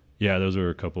 But yeah, those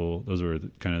were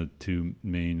kind of two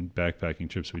main backpacking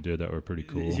trips we did that were pretty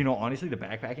cool. You know, honestly, the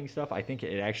backpacking stuff, I think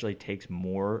it actually takes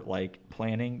more like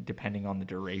planning depending on the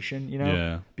duration, you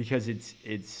know? Because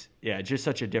it's just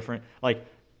such a different, like,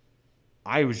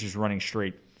 I was just running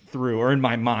straight through, or in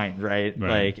my mind, right?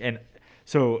 Like, and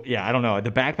so, yeah, I don't know.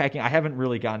 The backpacking, I haven't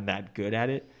really gotten that good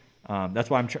at it. That's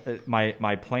why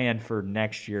my plan for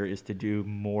next year is to do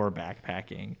more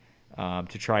backpacking.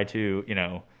 To try to, you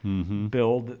know,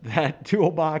 build that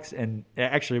toolbox. And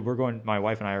actually, my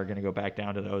wife and I are going to go back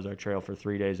down to the Ozark Trail for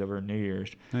 3 days over New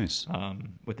Year's. Nice.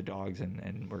 With the dogs,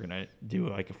 and we're going to do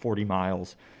like 40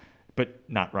 miles, but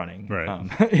not running. Right.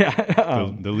 Yeah.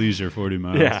 The leisure 40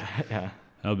 miles. Yeah.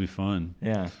 That'll be fun.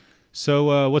 Yeah.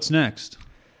 So what's next?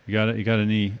 You got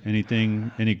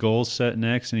any goals set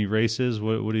next? Any races?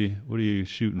 What are you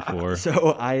shooting for?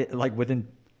 So I like within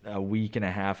a week and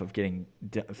a half of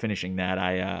finishing that,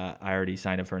 I already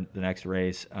signed up for the next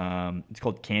race. It's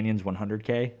called Canyons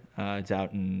 100K. It's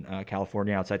out in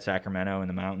California, outside Sacramento in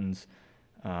the mountains.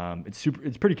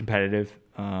 It's pretty competitive.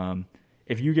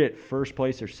 If you get first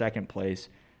place or second place,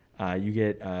 you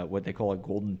get what they call a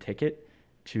golden ticket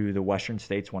to the Western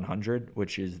States 100,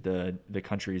 which is the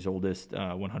country's oldest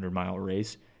 100-mile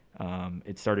race.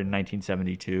 It started in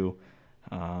 1972.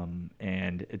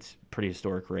 And it's a pretty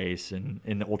historic race and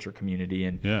in the ultra community.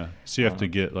 And so you have to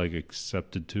get like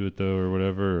accepted to it though, or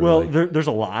whatever. Well, there's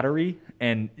a lottery,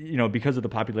 and you know, because of the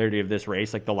popularity of this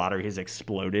race, like the lottery has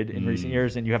exploded in recent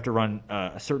years, and you have to run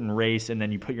a certain race, and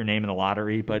then you put your name in the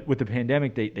lottery. But with the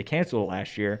pandemic, they canceled it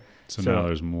last year. So now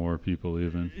there's more people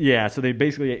even. Yeah, so they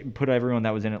basically put everyone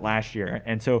that was in it last year.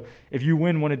 And so if you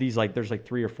win one of these, like there's like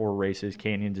 3 or 4 races,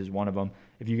 Canyons is one of them.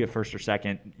 If you get first or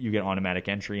second, you get automatic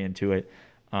entry into it.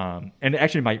 And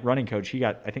actually my running coach, he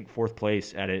got, I think, 4th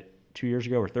place at it 2 years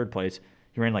ago, or 3rd place.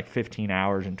 He ran like 15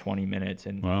 hours and 20 minutes.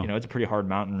 And, you know, it's a pretty hard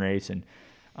mountain race. And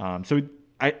so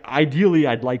ideally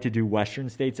I'd like to do Western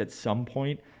States at some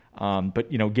point. But,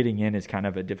 you know, getting in is kind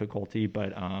of a difficulty.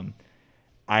 But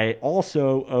I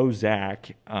also owe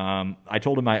Zach. I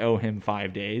told him I owe him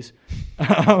 5 days.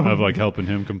 Of like helping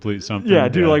him complete something. Yeah,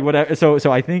 do like whatever. So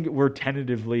I think we're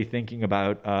tentatively thinking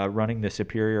about running the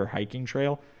Superior hiking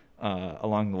trail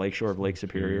along the lakeshore of Lake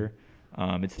Superior.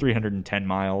 It's 310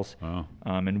 miles. Wow.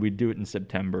 And we'd do it in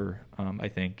September, I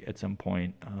think, at some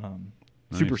point.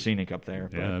 Super Nice. scenic up there.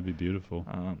 Yeah, But, that'd be beautiful.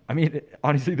 I mean,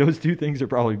 honestly, those two things are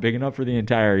probably big enough for the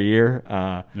entire year.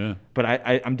 Yeah. But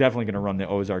I'm definitely going to run the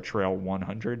Ozark Trail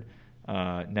 100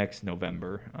 next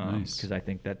November Nice. because I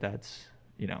think that's,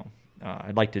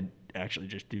 I'd like to actually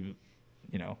just do,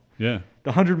 Yeah.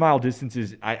 the 100-mile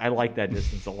distances. I like that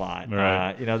distance a lot.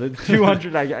 Right. The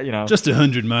 200, Just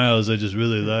 100 miles I just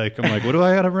really like. I'm like, what do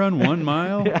I got to run? 1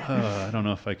 mile? I don't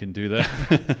know if I can do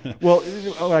that. Well,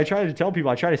 I try to tell people,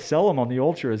 I try to sell them on the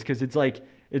ultras because it's like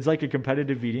a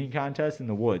competitive eating contest in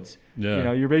the woods.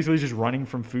 Yeah. You're basically just running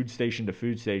from food station to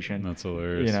food station. That's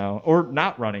hilarious. Or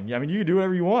not running. I mean, you can do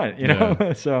whatever you want.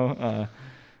 Yeah. So.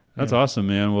 That's awesome,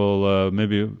 man. We'll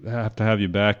maybe have to have you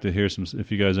back to hear some,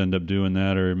 if you guys end up doing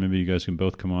that, or maybe you guys can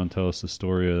both come on and tell us the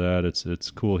story of that.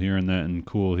 It's cool hearing that, and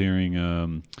cool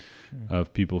hearing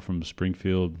of people from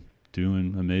Springfield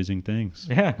doing amazing things.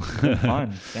 Yeah,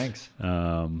 fun. Thanks.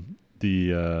 You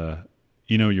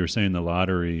were saying the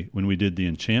lottery, when we did the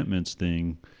enchantments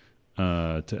thing,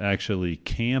 to actually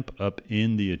camp up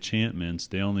in the enchantments,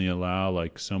 they only allow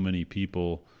like so many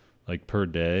people like per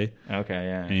day. Okay,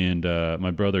 yeah. And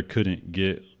my brother couldn't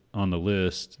get on the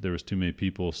list. There was too many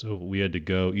people, so we had to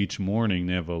go each morning.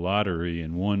 They have a lottery,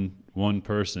 and one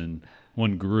person,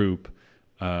 one group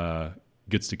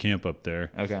gets to camp up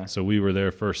there. Okay. So we were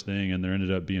there first thing, and there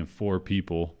ended up being 4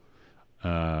 people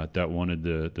that wanted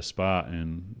the spot,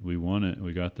 and we won it.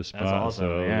 We got the spot. That's awesome.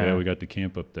 So yeah, we got to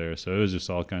camp up there. So it was just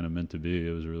all kind of meant to be.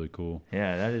 It was really cool.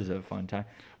 Yeah, that is a fun time.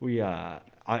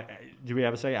 Do we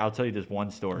have a second? I'll tell you this one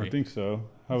story. I think so.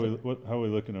 How are we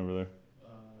looking over there?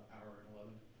 Hour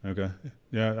and 11. Okay.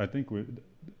 Yeah, I think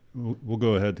we'll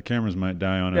go ahead. The cameras might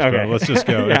die on us, Okay. but let's just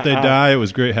go. Yeah, If they die, it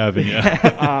was great having you.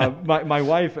 My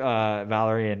wife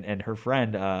Valerie and her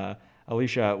friend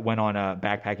Alicia went on a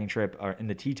backpacking trip in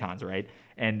the Tetons, right?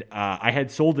 And I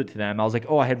had sold it to them. I was like,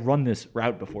 I had run this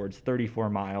route before. It's 34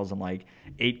 miles and like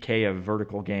 8K of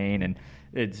vertical gain, and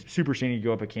it's super scenic. You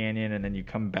go up a canyon and then you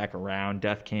come back around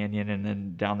Death Canyon and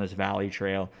then down this valley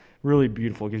trail. Really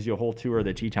beautiful. Gives you a whole tour of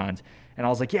the Tetons. And I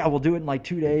was like, yeah, we'll do it in like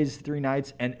 2 days, 3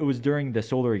 nights. And it was during the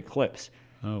solar eclipse.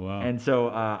 Oh, wow. And so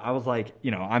I was like,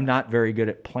 I'm not very good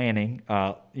at planning,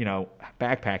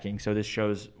 backpacking. So this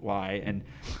shows why. And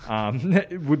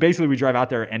we drive out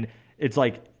there, and it's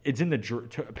like it's in the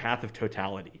path of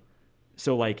totality.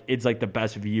 So like it's like the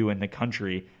best view in the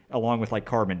country, along with like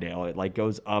Carbondale. It like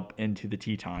goes up into the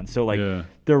Tetons. So like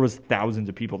there was thousands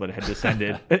of people that had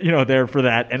descended, there for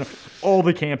that, and all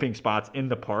the camping spots in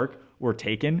the park were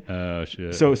taken. Oh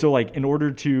shit. So like in order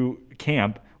to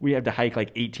camp, we had to hike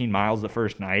like 18 miles the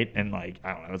first night, and like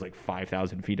I don't know, it was like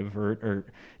 5,000 feet of vert, or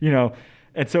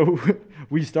And so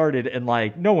we started, and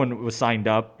like no one was signed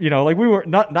up. Like we were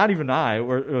not even I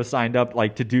was signed up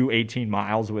like to do 18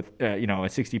 miles with a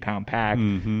 60-pound pack.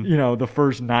 Mm-hmm. The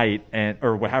first night,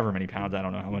 or however many pounds, I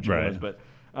don't know how much Right. it was, but.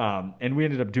 And we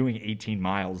ended up doing 18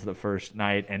 miles the first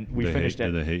night, and we finished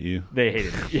Did they hate you? They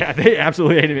hated me. Yeah, they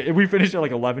absolutely hated me. We finished at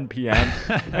like 11 p.m.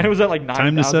 and it was at like 9,000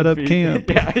 Time to set up feet. camp.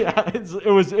 Yeah,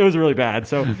 it was really bad.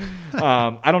 So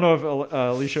I don't know if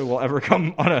Alicia will ever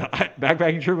come on a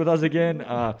backpacking trip with us again.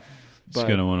 Just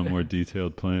gonna want a more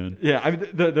detailed plan. Yeah, I mean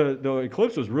the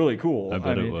eclipse was really cool. I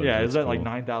bet it was. Yeah, it was That's at like cool.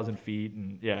 9,000 feet,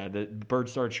 and yeah, the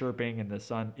birds started chirping and the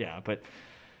sun. Yeah, but.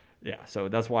 Yeah, so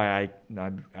that's why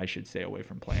I should stay away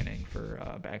from planning for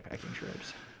backpacking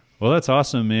trips. Well, that's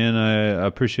awesome, man. I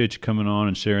appreciate you coming on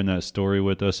and sharing that story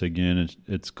with us again.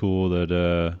 It's cool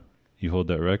that you hold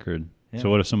that record. Yeah. So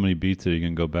what if somebody beats it? You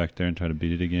can go back there and try to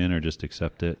beat it again, or just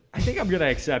accept it? I think I'm going to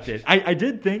accept it. I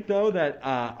did think, though, that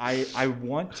I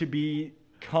want to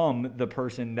become the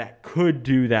person that could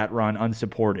do that run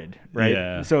unsupported, right?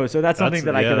 Yeah. So that's something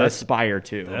that I could that's- aspire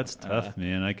to. That's tough,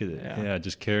 man. I could, yeah.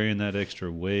 just carrying that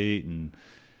extra weight, and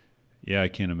I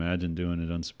can't imagine doing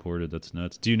it unsupported. That's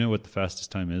nuts. Do you know what the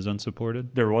fastest time is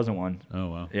unsupported? There wasn't one. Oh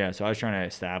wow. Yeah, so I was trying to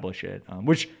establish it,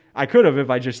 which I could have if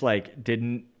I just like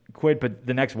didn't quit. But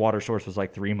the next water source was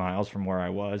like 3 miles from where I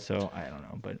was, so I don't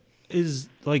know. But Is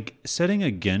like setting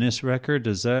a Guinness record?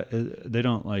 Does that they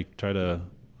don't like try to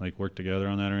like work together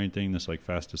on that or anything? This like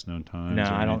fastest known times No, or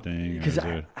I don't, anything? because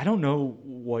I don't know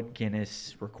what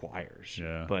Guinness requires.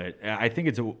 Yeah. But I think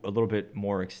it's a little bit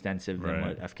more extensive than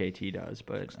Right. what FKT does.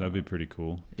 But That'd be pretty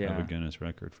cool to have a yeah. Guinness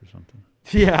record for something.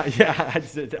 Yeah.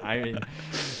 I mean,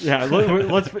 yeah.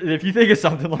 Let's if you think of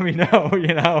something, let me know.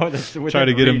 That's Try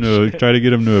to within get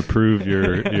him reach. to approve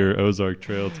your Ozark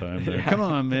Trail time there. Yeah. Come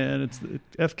on, man, it's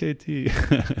FKT.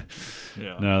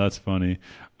 Yeah. No, that's funny.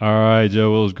 All right,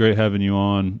 Joe. Well, it was great having you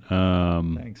on.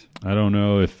 Thanks. I don't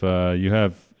know if you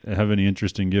have any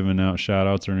interest in giving out shout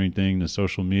outs or anything to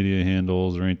social media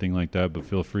handles or anything like that, but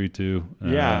feel free to.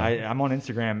 Yeah, I'm on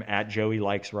Instagram at Joey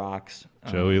Likes Rocks.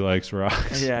 Joey Likes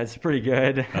Rocks. Yeah, it's pretty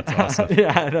good. That's awesome.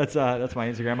 Yeah, that's my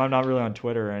Instagram. I'm not really on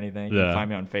Twitter or anything. You Yeah. can find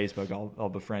me on Facebook. I'll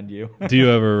befriend you. Do you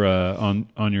ever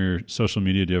on your social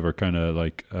media? Do you ever kind of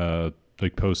like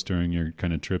post during your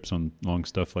kind of trips on long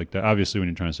stuff like that? Obviously, when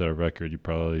you're trying to set a record, you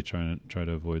probably try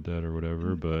to avoid that or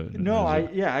whatever. But No,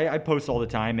 I post all the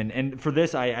time, and for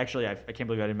this, I can't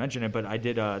believe I didn't mention it, but I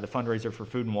did the fundraiser for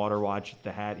Food and Water Watch,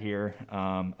 the hat here.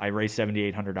 I raised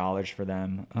 $7,800 for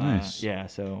them. Nice. Yeah,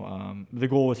 so the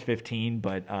goal was 15,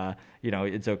 but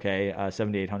it's okay.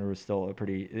 7,800 was still a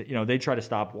pretty. They try to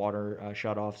stop water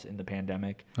shutoffs in the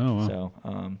pandemic. Oh, wow.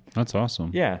 So That's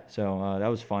awesome. yeah, so that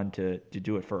was fun to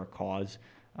do it for a cause.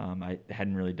 I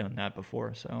hadn't really done that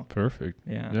before, so Perfect.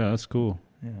 Yeah. that's cool.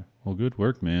 yeah, Well, good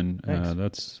work, man.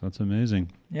 Thanks. That's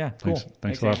amazing. yeah, cool.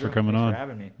 Thanks a lot for Andrew. coming Thanks on. for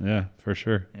having me. Yeah, for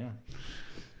sure. Yeah.